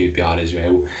magnificent for QPR as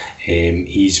well.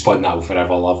 He's spun that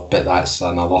forever love, but that's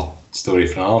another story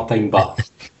for another time. But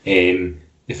the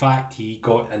fact he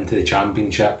got into the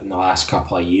Championship in the last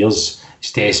couple of years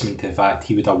is testament to the fact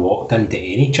he would have walked into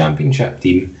any Championship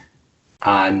team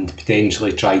and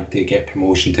potentially tried to get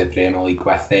promotion to the Premier League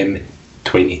with them in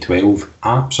 2012.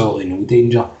 Absolutely no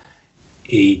danger.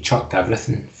 He chucked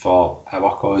everything for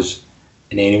our cause,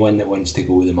 and anyone that wants to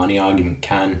go with the money argument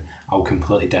can. I'll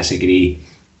completely disagree.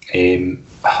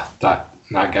 That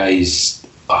guy's...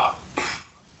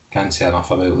 can't say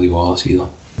enough about Lee Wallace either.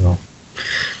 No.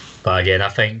 But again, I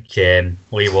think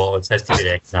Lee Wallace has to be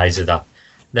recognised as a...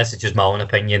 This is just my own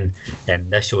opinion,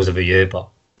 and this show's about you, but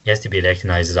he has to be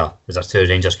recognised as a true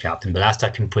Rangers captain, but that's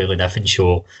a completely different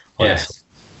show. Yes.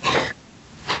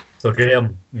 So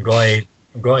Graham, I'm going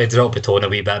to drop the tone a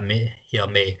wee bit here,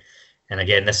 mate. And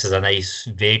again, this is a nice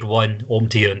vague one, open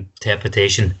to your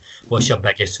interpretation. What's your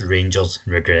biggest Rangers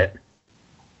regret?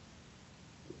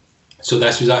 So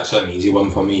this was actually an easy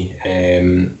one for me,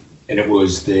 and it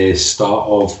was the start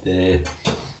of the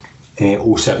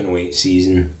 07-08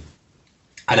 season.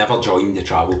 I never joined the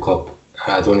travel club.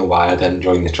 I don't know why I didn't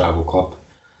join the travel club.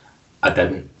 I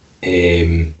didn't.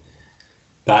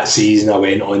 That season I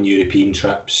went on European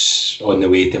trips on the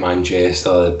way to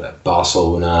Manchester,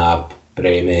 Barcelona,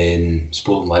 Bremen,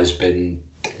 Sporting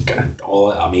Lisbon,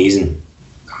 all amazing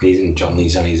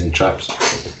journeys, amazing trips.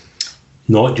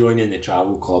 Not joining the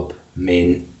travel club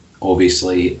meant,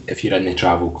 obviously, if you're in the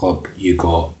travel club, you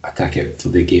got a ticket for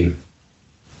the game.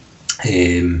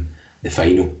 The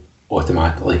final,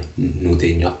 automatically, no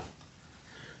danger.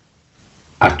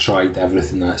 I tried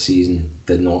everything that season,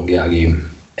 did not get a game.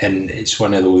 And it's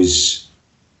one of those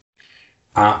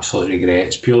absolute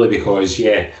regrets, purely because,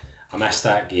 I missed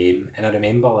that game. And I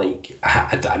remember,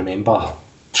 I remember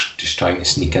just trying to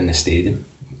sneak in the stadium.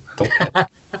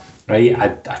 Right?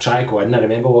 I tried to go in, I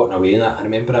remember walking away, and I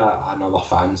remember another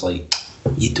fan's like,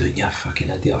 "What are you doing, you fucking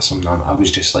idiot," or something. I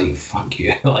was just like, fuck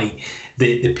you. Like,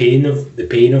 the pain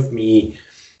of me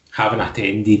having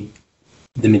attended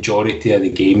the majority of the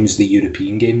games, the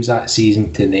European games that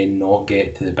season, to then not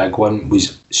get to the big one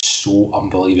was so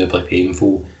unbelievably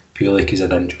painful, purely because I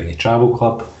didn't join the travel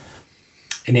club.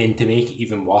 And then to make it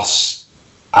even worse,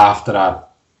 after I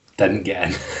didn't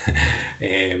get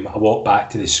in, I walked back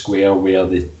to the square where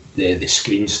the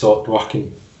screen stopped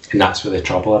working, and that's where the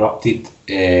trouble erupted.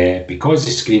 Because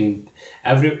the screen,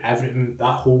 everything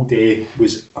that whole day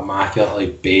was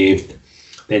immaculately bathed.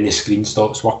 Then the screen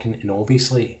stops working, and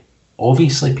obviously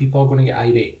people are going to get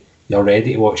irate. You're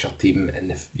ready to watch your team in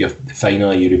the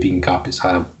final European Cup. It's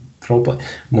probably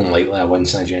more likely a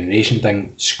once in a generation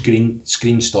thing. Screen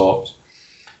stops,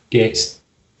 gets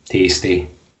tasty.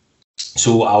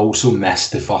 So I also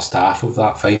missed the first half of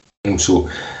that final. So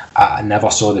I never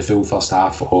saw the full first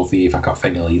half of the FA Cup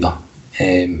final either.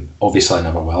 Obviously I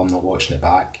never will. I'm not watching it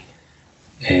back.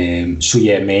 So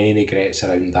yeah, many regrets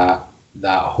around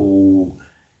that whole.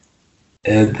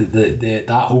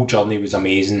 That whole journey was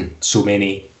amazing. So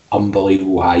many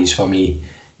unbelievable highs for me.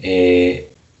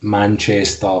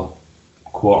 Manchester,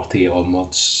 quarter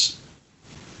onwards,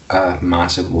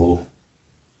 massive low.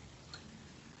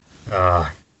 I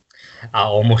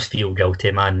almost feel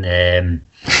guilty, man.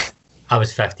 I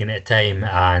was 15 at the time,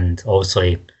 and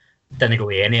obviously didn't go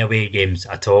to any away games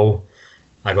at all.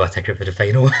 I got a ticket for the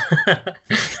final.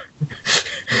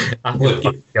 I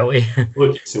feel guilty.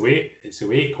 Look, it's the way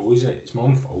it goes. It's my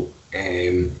own fault.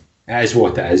 It is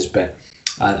what it is. But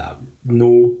there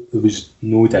was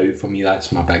no doubt for me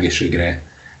that's my biggest regret.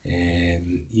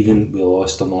 Even we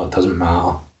lost or not, it doesn't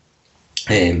matter.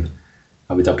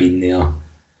 I would have been there,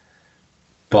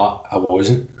 but I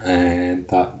wasn't. And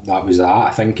that was that.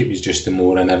 I think it was just the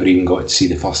more I never even got to see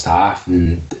the first half,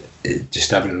 and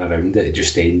just everything around it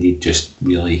just ended just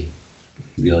really,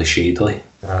 really shadily.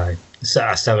 So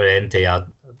I still into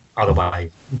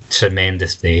otherwise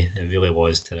tremendous day. It really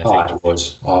was terrific. It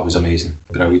was amazing.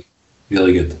 Brilliant.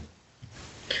 Really good.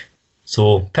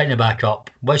 So picking it back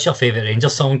up, what's your favourite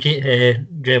Rangers song,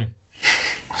 Graham?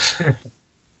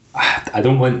 I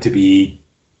don't want to be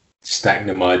stuck in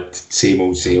the mud, same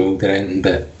old or anything,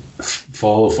 but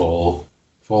Fall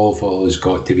has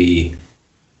got to be.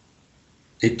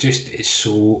 It's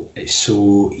so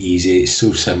easy, it's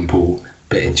so simple,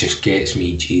 but it just gets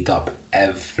me G'd up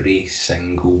every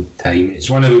single time. It's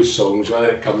one of those songs, whether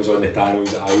it comes on the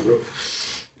Tanners at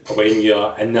Ibrox, when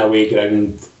you're in the away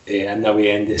ground, in the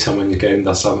away end at someone's ground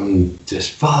or something,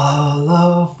 just fall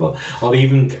off, or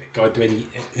even, God,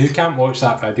 who can't watch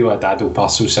that video of Dado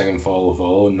Purcell singing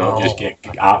Fall and not just get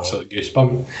absolute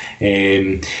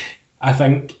goosebumps. I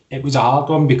think it was a hard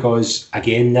one because,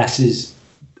 again, this is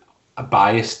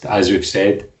biased, as we've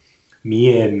said.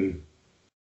 Me,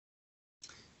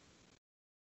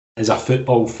 as a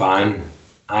football fan,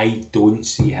 I don't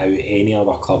see how any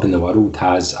other club in the world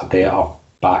has a better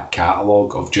back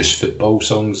catalogue of just football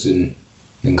songs than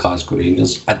Glasgow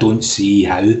Rangers. I don't see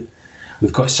how.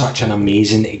 We've got such an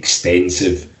amazing,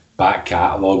 extensive back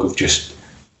catalogue of just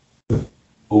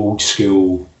old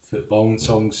school football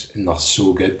songs, and they're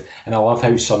so good. And I love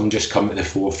how some just come to the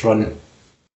forefront.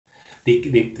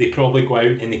 They probably go out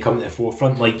and they come to the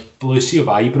forefront, like Blue Sea of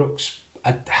Ibrox.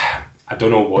 I don't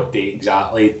know what date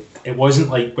exactly. It wasn't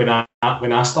like when I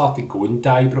started going to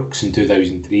Ibrox in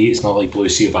 2003. It's not like Blue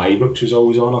Sea of Ibrox was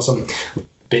always on or something.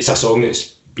 But it's a song that's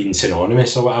been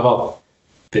synonymous or whatever.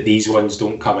 But these ones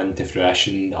don't come into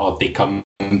fruition, or they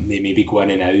maybe go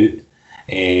in and out.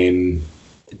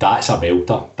 That's a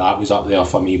belter. That was up there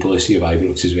for me, Blue Sea of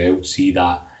Ibrox as well.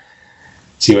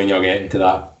 See when you're getting to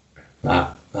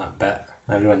that bit,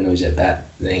 everyone knows it bit,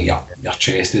 then your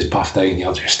chest is puffed out and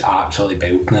you're just absolutely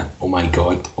belting it. Oh my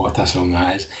God, what a song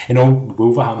that is. And all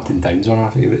Wolverhampton Town's one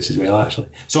of my favourites as well, actually.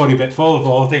 Sorry, but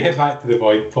Fall, to get back to the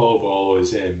point, Fall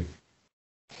is...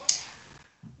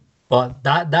 But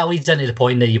that leads into the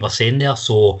point that you were saying there.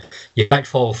 So you picked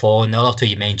Fall, and the other two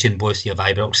you mentioned, Blue Sea of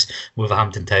Ibrox,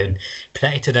 Wolverhampton Town.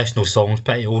 Pretty traditional songs,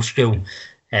 pretty old school.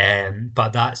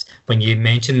 But that's when you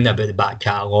mentioned about the back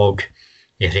catalogue,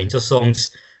 the Rangers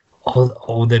songs,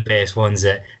 all the best ones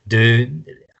that do,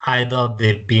 either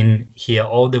they've been here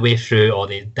all the way through or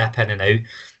they dip in and out.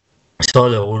 So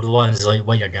the old ones, like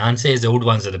what your Gallant says, the old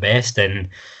ones are the best, and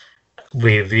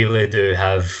we really do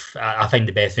have, I think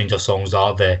the best Rangers songs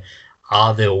are the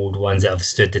old ones that have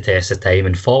stood the test of time,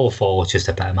 and Fall just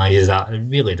epitomises that. It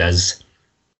really does.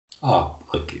 Oh,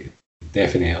 look,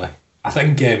 definitely. I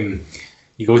think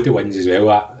you go to wins as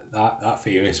well, that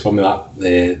famous one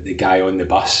with the guy on the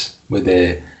bus with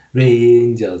the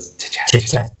Rangers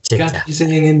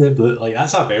singing the blue, like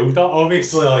that's a belter.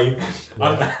 Obviously, like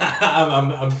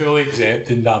I'm fully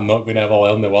accepting that I'm not going to ever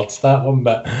learn the words to that one,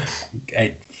 but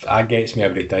it gets me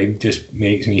every time. Just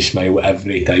makes me smile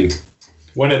every time.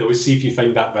 One of those. See if you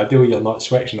find that video, you're not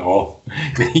switching it off.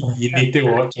 You need to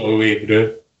watch all the way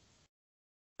through.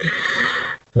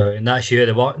 And that's you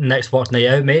the next work night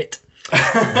out, mate.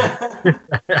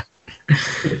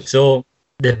 So,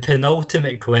 the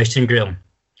penultimate question, Graham.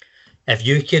 If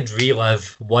you could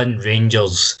relive one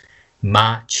Rangers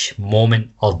match,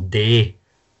 moment, or day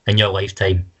in your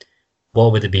lifetime,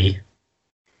 what would it be?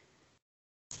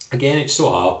 Again, it's so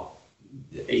hard.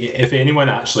 If anyone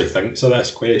actually thinks of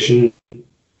this question,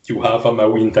 you'll have a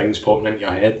million things popping into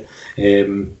your head.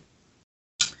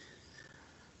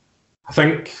 I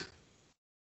think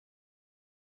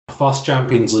first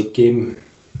Champions League game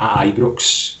at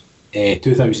Ibrox,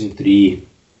 2003,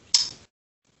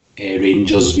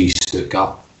 Rangers v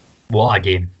Stuttgart. What a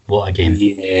game! What a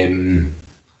game!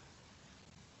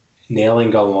 Nelly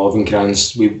and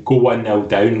Gallant, we go 1-0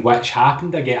 down, which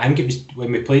happened again. I think it was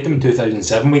when we played them in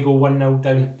 2007, we go 1-0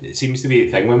 down. It seems to be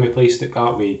the thing when we play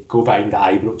Stuttgart, we go behind the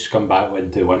Ibrox, come back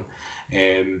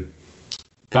 1-1.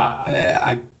 But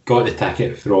I got the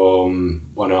ticket from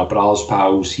one of our brothers'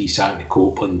 pals. He sat in the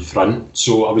Copeland front,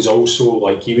 so I was also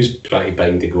like, he was pretty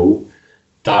behind the goal.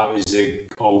 That was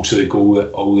also the goal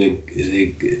that all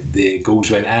the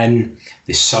goals went in.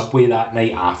 The subway that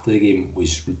night after the game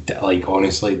was like,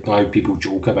 honestly, now people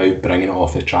joke about bringing it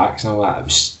off the tracks and all that. It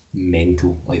was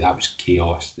mental. Like, that was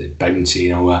chaos. The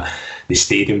bouncing and all that. The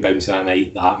stadium bouncing that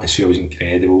night. The atmosphere was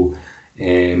incredible.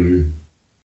 I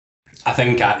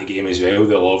think at the game as well,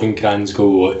 the Lovenkrands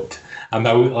goal looked.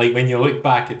 Like, when you look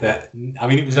back at that, I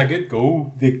mean, it was a good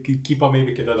goal. The keeper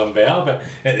maybe could have done better, but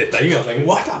at the time, I was thinking,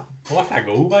 what a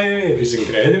goal, by the way. It was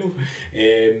incredible.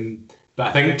 But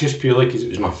I think just purely because it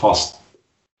was my first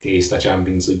taste of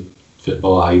Champions League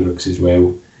football at Ibrox as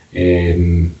well.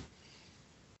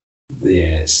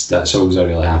 That's always a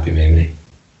really happy memory.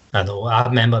 I know. I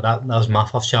remember that was my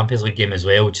first Champions League game as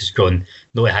well. Just going,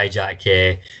 not to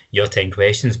hijack your 10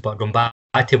 questions, but going back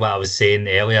to what I was saying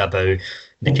earlier about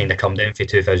the kind of come down for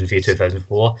 2003,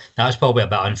 2004. That's probably a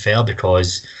bit unfair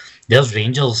because there's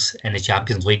Rangers in the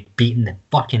Champions League beating the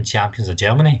fucking champions of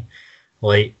Germany.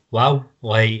 Like, wow.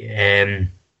 Like,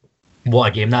 what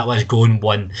a game that was, going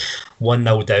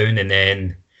 1-0 down, and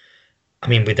then, I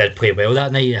mean, we did play well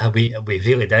that night. We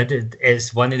really did.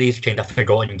 It's one of these kind of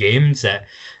forgotten games that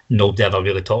nobody ever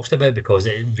really talks about because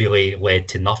it really led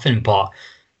to nothing. But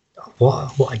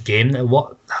what a game! That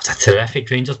was a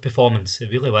terrific Rangers performance. It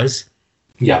really was.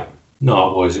 Yeah,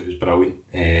 no, it was brilliant.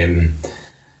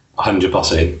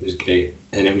 100%, it was great,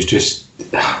 and it was just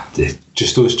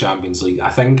those Champions League.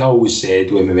 I think I always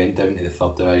said when we went down to the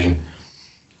third division,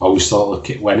 I always thought,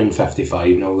 look, at winning 55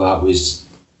 and all that was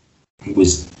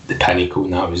the pinnacle,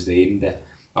 and that was the aim. That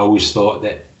I always thought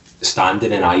that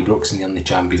standing in Ibrox and hearing the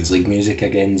Champions League music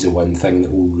again is the one thing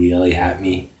that will really hit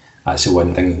me. That's the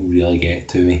one thing that will really get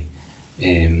to me.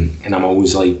 And I'm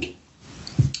always like,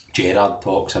 Gerrard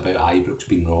talks about Ibrox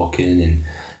being rocking and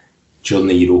during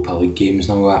the Europa League games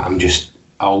and all that.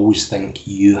 I always think,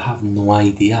 you have no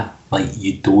idea. Like,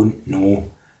 you don't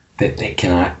know that it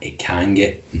can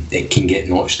get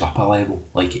notched up a level.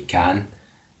 Like, it can.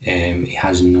 He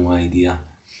has no idea.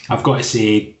 I've got to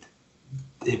say,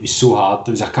 it was so hard.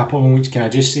 There was a couple of moments. Can I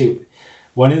just say,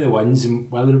 one of the ones,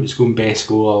 whether it was going best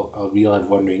goal or relive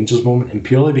one Rangers moment, and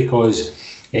purely because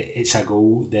it's a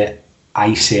goal that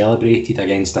I celebrated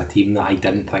against a team that I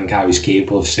didn't think I was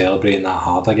capable of celebrating that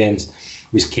hard against,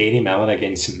 was Kenny Miller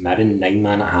against St Mirren,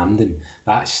 9-man at Hampden.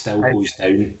 That still goes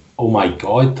down. Oh my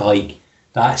God, like,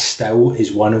 that still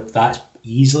is that's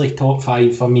easily top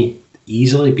 5 for me,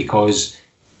 easily, because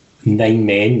 9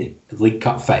 men, League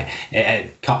Cup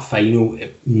cup final,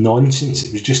 nonsense.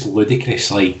 It was just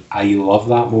ludicrous. Like, I love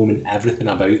that moment, everything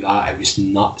about that. It was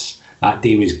nuts. That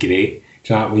day was great.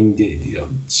 Do you know what I mean? You're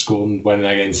scoring, winning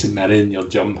against St Mirren, you're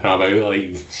jumping about like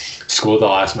you've scored a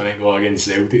last minute goal against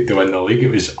Celtic to win the league.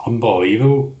 It was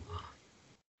unbelievable.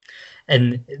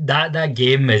 And that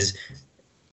game is,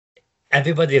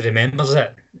 everybody remembers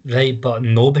it, right? But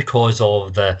no, because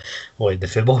of the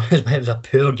football. It was a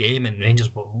poor game and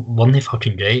Rangers weren't they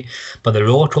fucking great. But the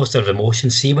roller coaster of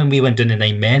emotions. See, when we went down to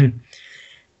 9 men,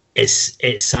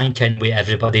 it sank in with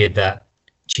everybody that,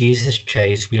 Jesus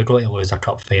Christ, we're going to lose a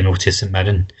cup final to St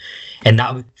Mirren. And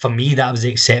that, for me, that was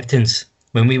the acceptance.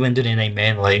 When we went down to 9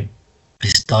 men, like,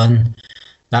 it's done.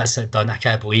 That's it, done. I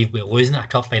can't believe we're losing a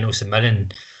cup final to St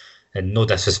Mirren. And no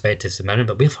disrespect to St Mirren,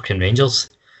 but we're fucking Rangers.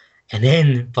 And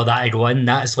then for that to go in,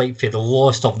 that's like for the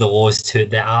lowest of the lows to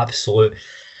the absolute,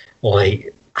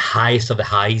 like, highest of the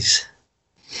highs.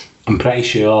 I'm pretty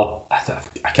sure, I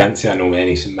can't say I know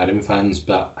many St Mirren fans,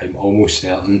 but I'm almost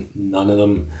certain none of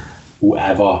them will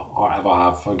ever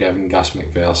have forgiven Gus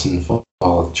McPherson for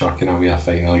chucking away a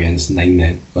final against 9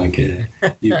 men. Like, you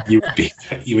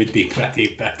would be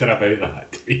pretty bitter about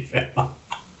that, to be fair.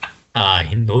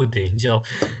 Aye, no danger,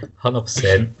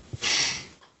 100%.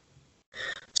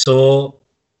 So,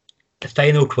 the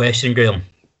final question, Graham.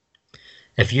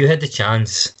 If you had the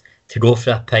chance to go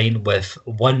for a pint with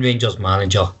one Rangers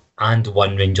manager and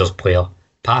one Rangers player,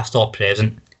 past or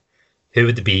present, who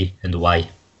would it be and why?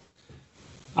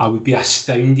 I would be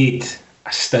astounded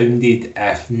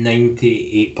if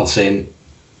 98%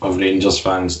 of Rangers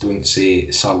fans don't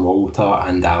say Sir Walter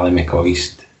and Ali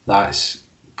McCoist. That's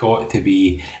got to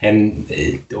be, and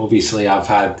obviously I've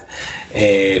had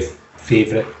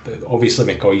favourite, but obviously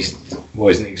McCoist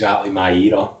wasn't exactly my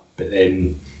era, but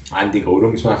then Andy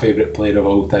Gorham's my favourite player of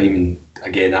all time, and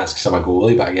again that's because I'm a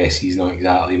goalie, but I guess he's not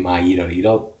exactly my era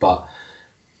either. But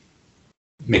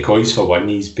McCoist, for one,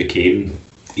 he's became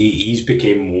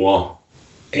more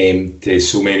to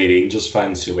so many Rangers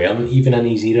fans who weren't even in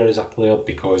his era as a player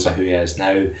because of who he is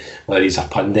now. Whether he's a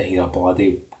pundit, he's a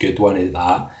bloody good one at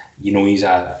that. You know, he's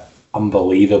a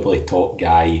unbelievably top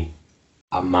guy,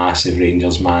 a massive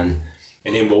Rangers man.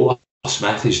 And then Walter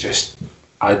Smith is just,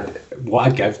 what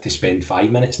I'd give to spend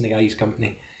 5 minutes in the guy's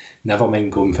company. Never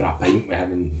mind going for a pint with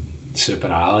him and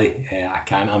Super Ali. I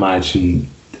can't imagine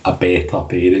a better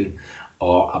pairing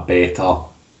or a better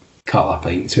couple of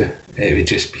pints with. It would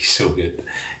just be so good.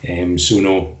 So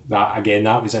no,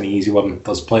 that was an easy one.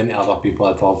 There's plenty of other people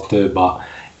I'd love to, but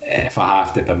if I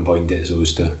have to pinpoint it, it's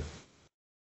those two.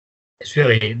 It's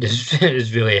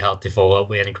really hard to follow up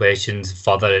with any questions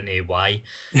further into why.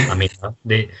 I mean,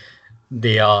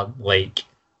 they are like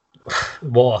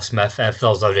Walter Smith. If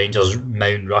there's a Rangers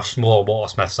Mount Rushmore,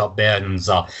 Walter Smith's up there, and there's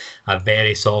a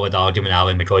very solid argument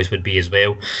Ali McCoist would be as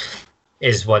well.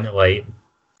 Is one that, like,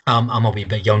 I'm a wee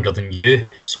bit younger than you,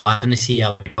 so I didn't see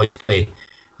Ali McCoist play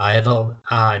either.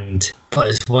 But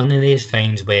it's one of these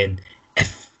things when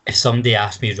if somebody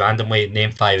asked me randomly name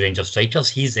 5 Rangers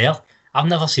strikers, he's there. I've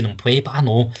never seen him play, but I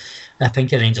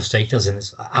think of Rangers strikers,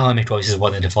 and Ali McCoist is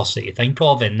one of the first that you think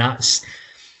of, and that's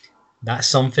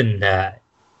something that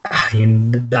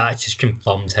that just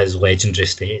confirms his legendary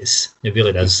status. It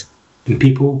really does. And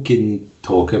people can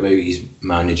talk about his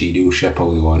managerialship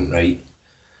all they want, right?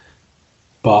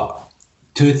 But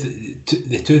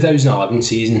the 2011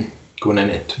 season going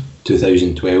into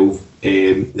 2012,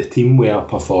 the team were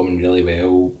performing really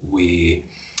well. We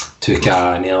took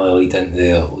an early lead into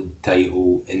the league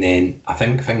title, and then I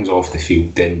think things off the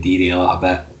field didn't derail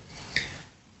a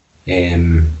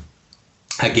bit.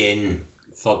 Again,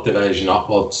 third division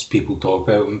upwards, people talk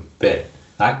about him, but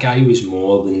that guy was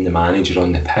more than the manager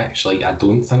on the pitch. Like, I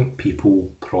don't think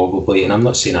people probably, and I'm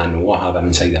not saying I know, I have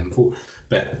inside info,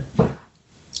 but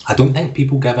I don't think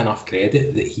people give enough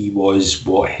credit that he was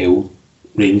what held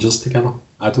Rangers together.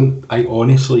 I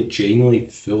honestly, genuinely,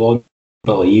 full on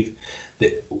believe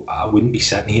that I wouldn't be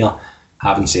sitting here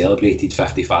having celebrated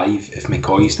 55 if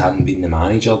McCoist hadn't been the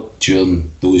manager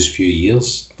during those few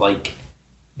years. Like,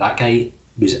 that guy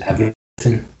was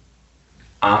everything,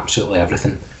 absolutely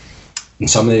everything. And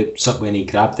when he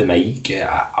grabbed the mic,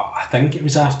 I think it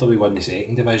was after we won the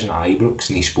second division at Ibrox,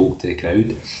 and he spoke to the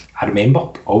crowd. I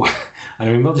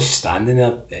remember just standing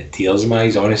there, tears in my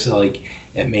eyes. Honestly, like,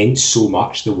 it meant so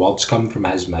much. The words come from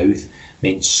his mouth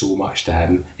meant so much to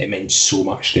him. It meant so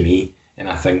much to me. And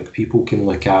I think people can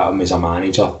look at him as a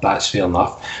manager. That's fair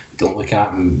enough. Don't look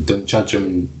at him. Don't judge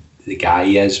him the guy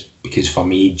he is, because for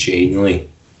me, genuinely,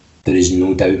 there is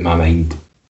no doubt in my mind.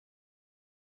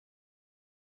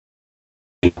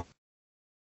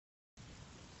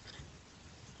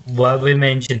 What we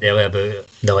mentioned earlier about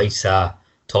the likes of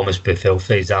Thomas Buffel,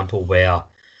 for example, where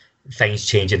things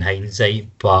change in hindsight,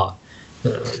 but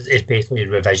it's basically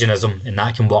revisionism, and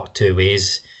that can work two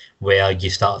ways, where you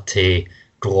start to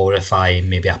glorify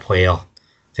maybe a player,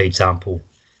 for example,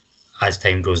 as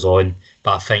time goes on.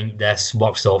 But I think this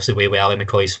works the opposite way with Ali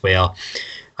McCoist, where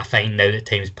I find now that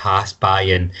time's passed by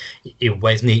and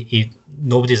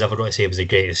nobody's ever going to say he was the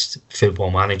greatest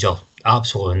football manager.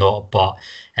 Absolutely not. But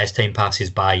as time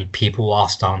passes by, people are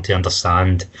starting to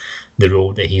understand the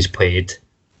role that he's played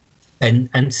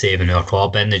in saving our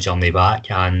club, in the journey back,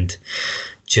 and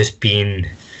just being,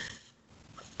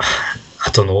 I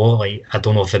don't know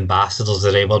if ambassador is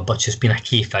the right word, but just being a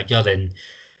key figure in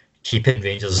keeping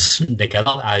Rangers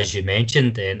together, as you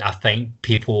mentioned. And I think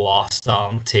people are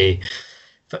starting to,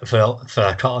 for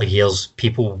a couple of years,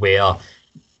 people were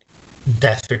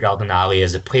disregarding Ali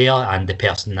as a player and the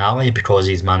personality because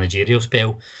of his managerial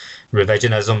spell.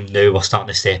 Revisionism, now we're starting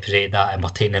to separate that and we're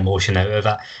taking emotion out of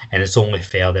it, and it's only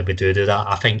fair that we do that.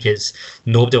 I think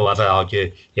nobody will ever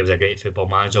argue he was a great football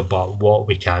manager, but what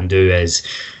we can do is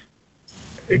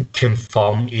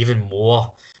confirm even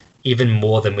more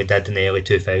than we did in the early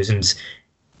 2000s,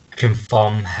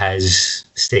 confirm his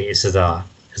status as a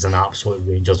is an absolute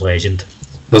Rangers legend.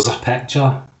 There's a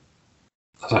picture.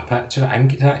 I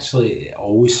think it's actually, it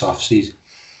always surfaces.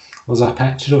 There's a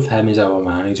picture of him as our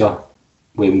manager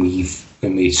when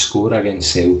we score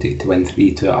against Celtic to win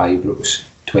 3-2 at Ibrox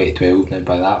 2012. Now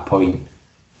by that point,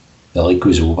 the league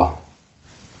was over.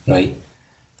 Right?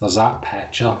 There's that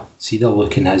picture. See the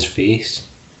look in his face?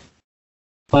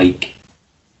 Like,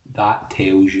 that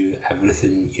tells you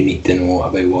everything you need to know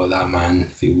about what that man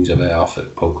feels about our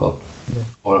football club. Yeah.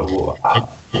 Or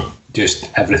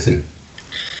just everything.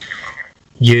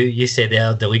 You said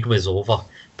there the league was over,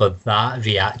 but that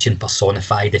reaction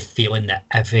personified the feeling that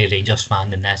every Rangers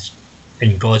fan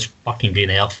in God's fucking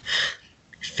green earth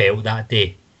felt that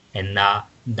day, and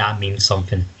that means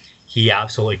something. He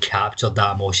absolutely captured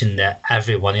that emotion that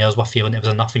every one of us were feeling. It was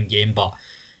a nothing game, but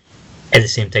at the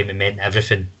same time it meant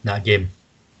everything, that game.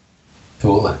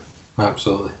 Totally.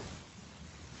 Absolutely.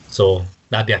 So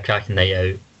that'd be a cracking night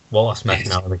out. Walter Smith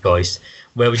and Alan McCoy.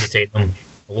 Where would you take them?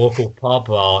 A local pub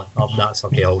or up that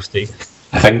Sucky Hall Street?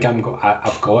 I think I've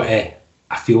got to.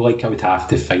 I feel like I would have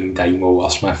to find time with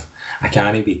Walter Smith. I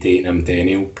can't be taking him to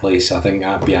any old place. I think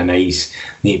that'd be a nice.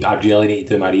 I'd really need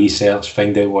to do my research,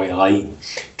 find out what he like,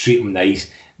 treat him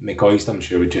nice. McCoy, I'm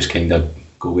sure, would just kind of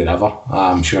go wherever.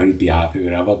 I'm sure he'd be happy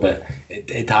wherever, but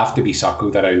it'd have to be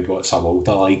circled around what Sir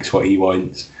Walter likes, what he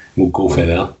wants. We'll go for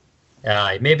there.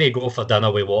 Maybe go for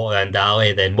dinner with Walter and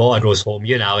Ali, then Walter goes home,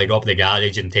 you and Ali go up the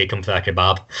garage and take him for a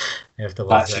kebab.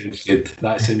 That sounds good.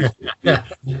 That sounds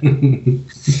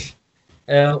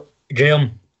good.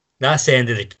 Graham, that's the end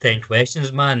of the 10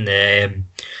 questions, man.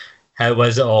 How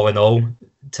was it all in all?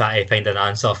 Try to find an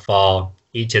answer for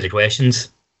each of the questions.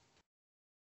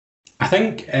 I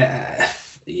think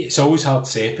it's always hard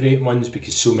to separate ones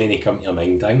because so many come to your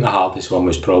mind. I think the hardest one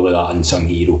was probably that unsung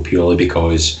hero, purely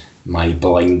because my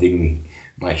blind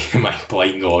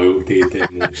loyalty to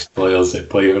most players that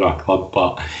play for our club.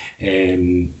 But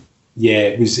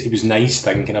it was nice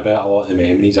thinking about a lot of the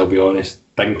memories, I'll be honest,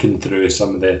 thinking through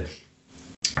some of the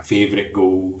favourite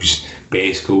goals,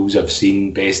 best goals I've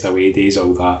seen, best away days,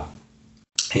 all that.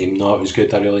 No, it was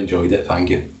good. I really enjoyed it.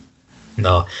 Thank you.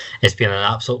 No, it's been an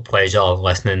absolute pleasure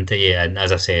listening to you, and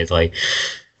as I said, like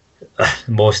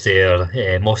most of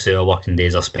your working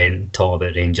days are spent talking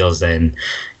about Rangers, and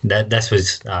this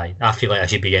was I feel like I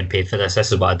should be getting paid for this.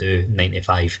 This is what I do 9 to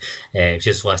 5.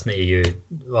 Just listening to you,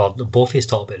 well, both of us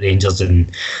talk about Rangers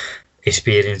and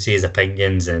experiences,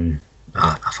 opinions, and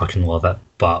I fucking love it.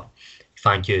 But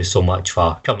thank you so much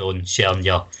for coming on, sharing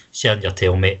your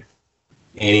tale, mate.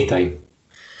 Anytime.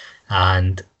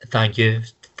 And thank you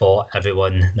for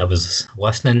everyone that was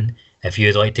listening. If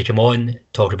you'd like to come on,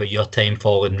 talk about your time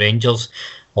following Rangers,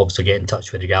 obviously get in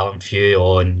touch with the Gallant Few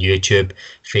on YouTube,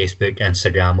 Facebook,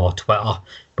 Instagram or Twitter.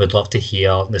 We'd love to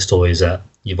hear the stories that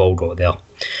you've all got there.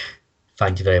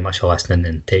 Thank you very much for listening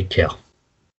and take care.